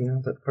 He's looking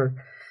at it for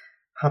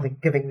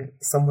giving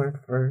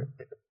somewhere for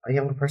a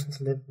younger person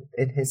to live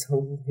in his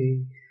home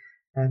who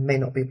may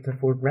not be able to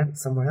afford rent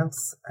somewhere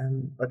else,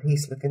 but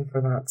he's looking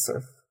for that sort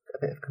of a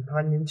bit of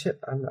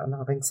companionship and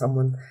having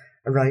someone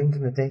around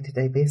on a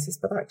day-to-day basis,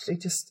 but actually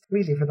just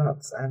really for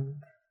that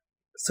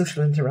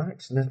social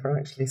interaction and for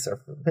actually sort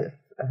of a bit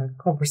of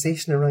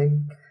conversation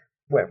around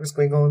whatever's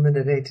going on a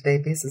day-to-day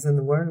basis in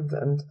the world.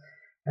 And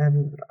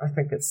I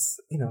think it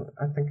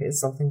is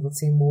something we'll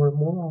see more and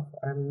more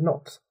of, and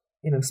not.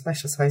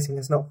 Specialist housing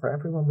is not for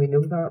everyone. We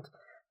know that.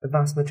 The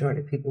vast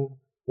majority of people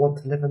want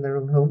to live in their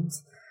own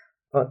homes,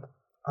 but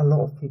a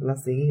lot of people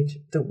as they age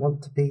don't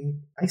want to be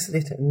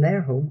isolated in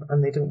their home,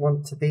 and they don't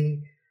want to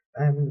be,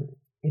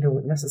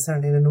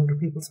 necessarily in an older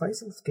people's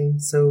housing scheme.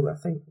 So I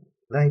think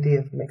the idea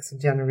of mixing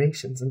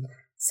generations and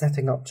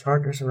setting up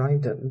charters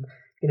around it, and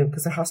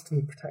because there has to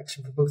be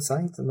protection for both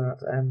sides in that,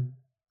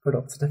 for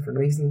lots of different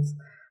reasons.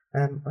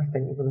 I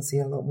think we're going to see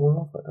a lot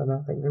more of it, and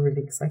I think they're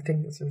really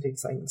exciting. It's a really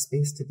exciting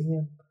space to be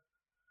in.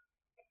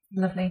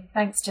 Lovely.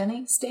 Thanks,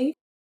 Jenny. Steve?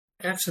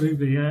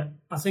 Absolutely.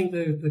 I think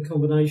the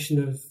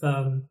combination of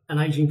an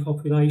ageing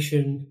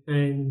population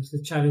and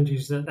the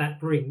challenges that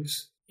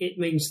brings, it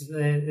means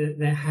that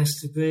there has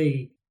to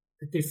be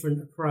a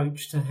different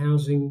approach to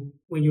housing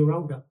when you're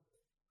older.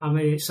 I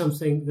mean, it's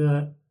something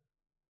that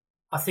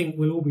I think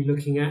we'll all be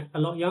looking at a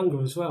lot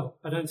younger as well.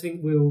 I don't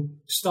think we'll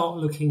start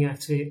looking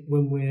at it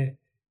when we're,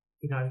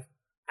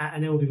 at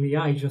an elderly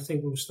age. I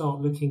think we'll start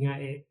looking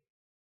at it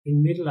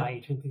in middle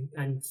age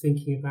and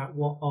thinking about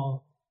what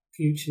our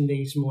future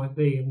needs might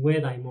be and where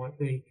they might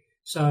be.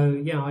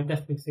 So, yeah, I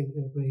definitely think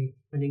there'll be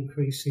an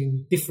increase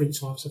in different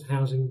types of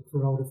housing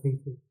for older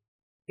people,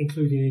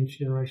 including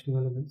intergenerational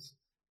elements.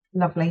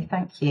 Lovely,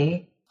 thank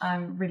you.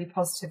 Really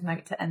positive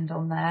note to end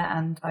on there,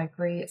 and I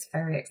agree it's a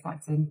very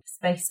exciting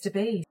space to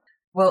be.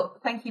 Well,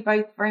 thank you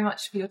both very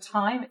much for your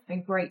time. It's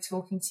been great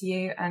talking to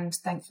you, and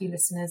thank you,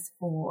 listeners,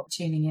 for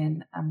tuning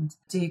in, and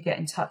do get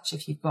in touch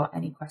if you've got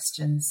any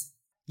questions.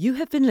 You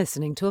have been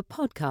listening to a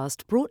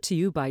podcast brought to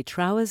you by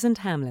Trowers and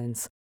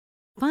Hamlins.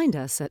 Find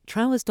us at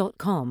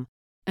trowers.com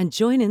and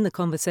join in the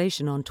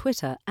conversation on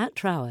Twitter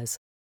 @Trowers,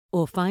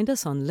 or find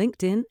us on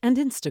LinkedIn and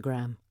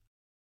Instagram.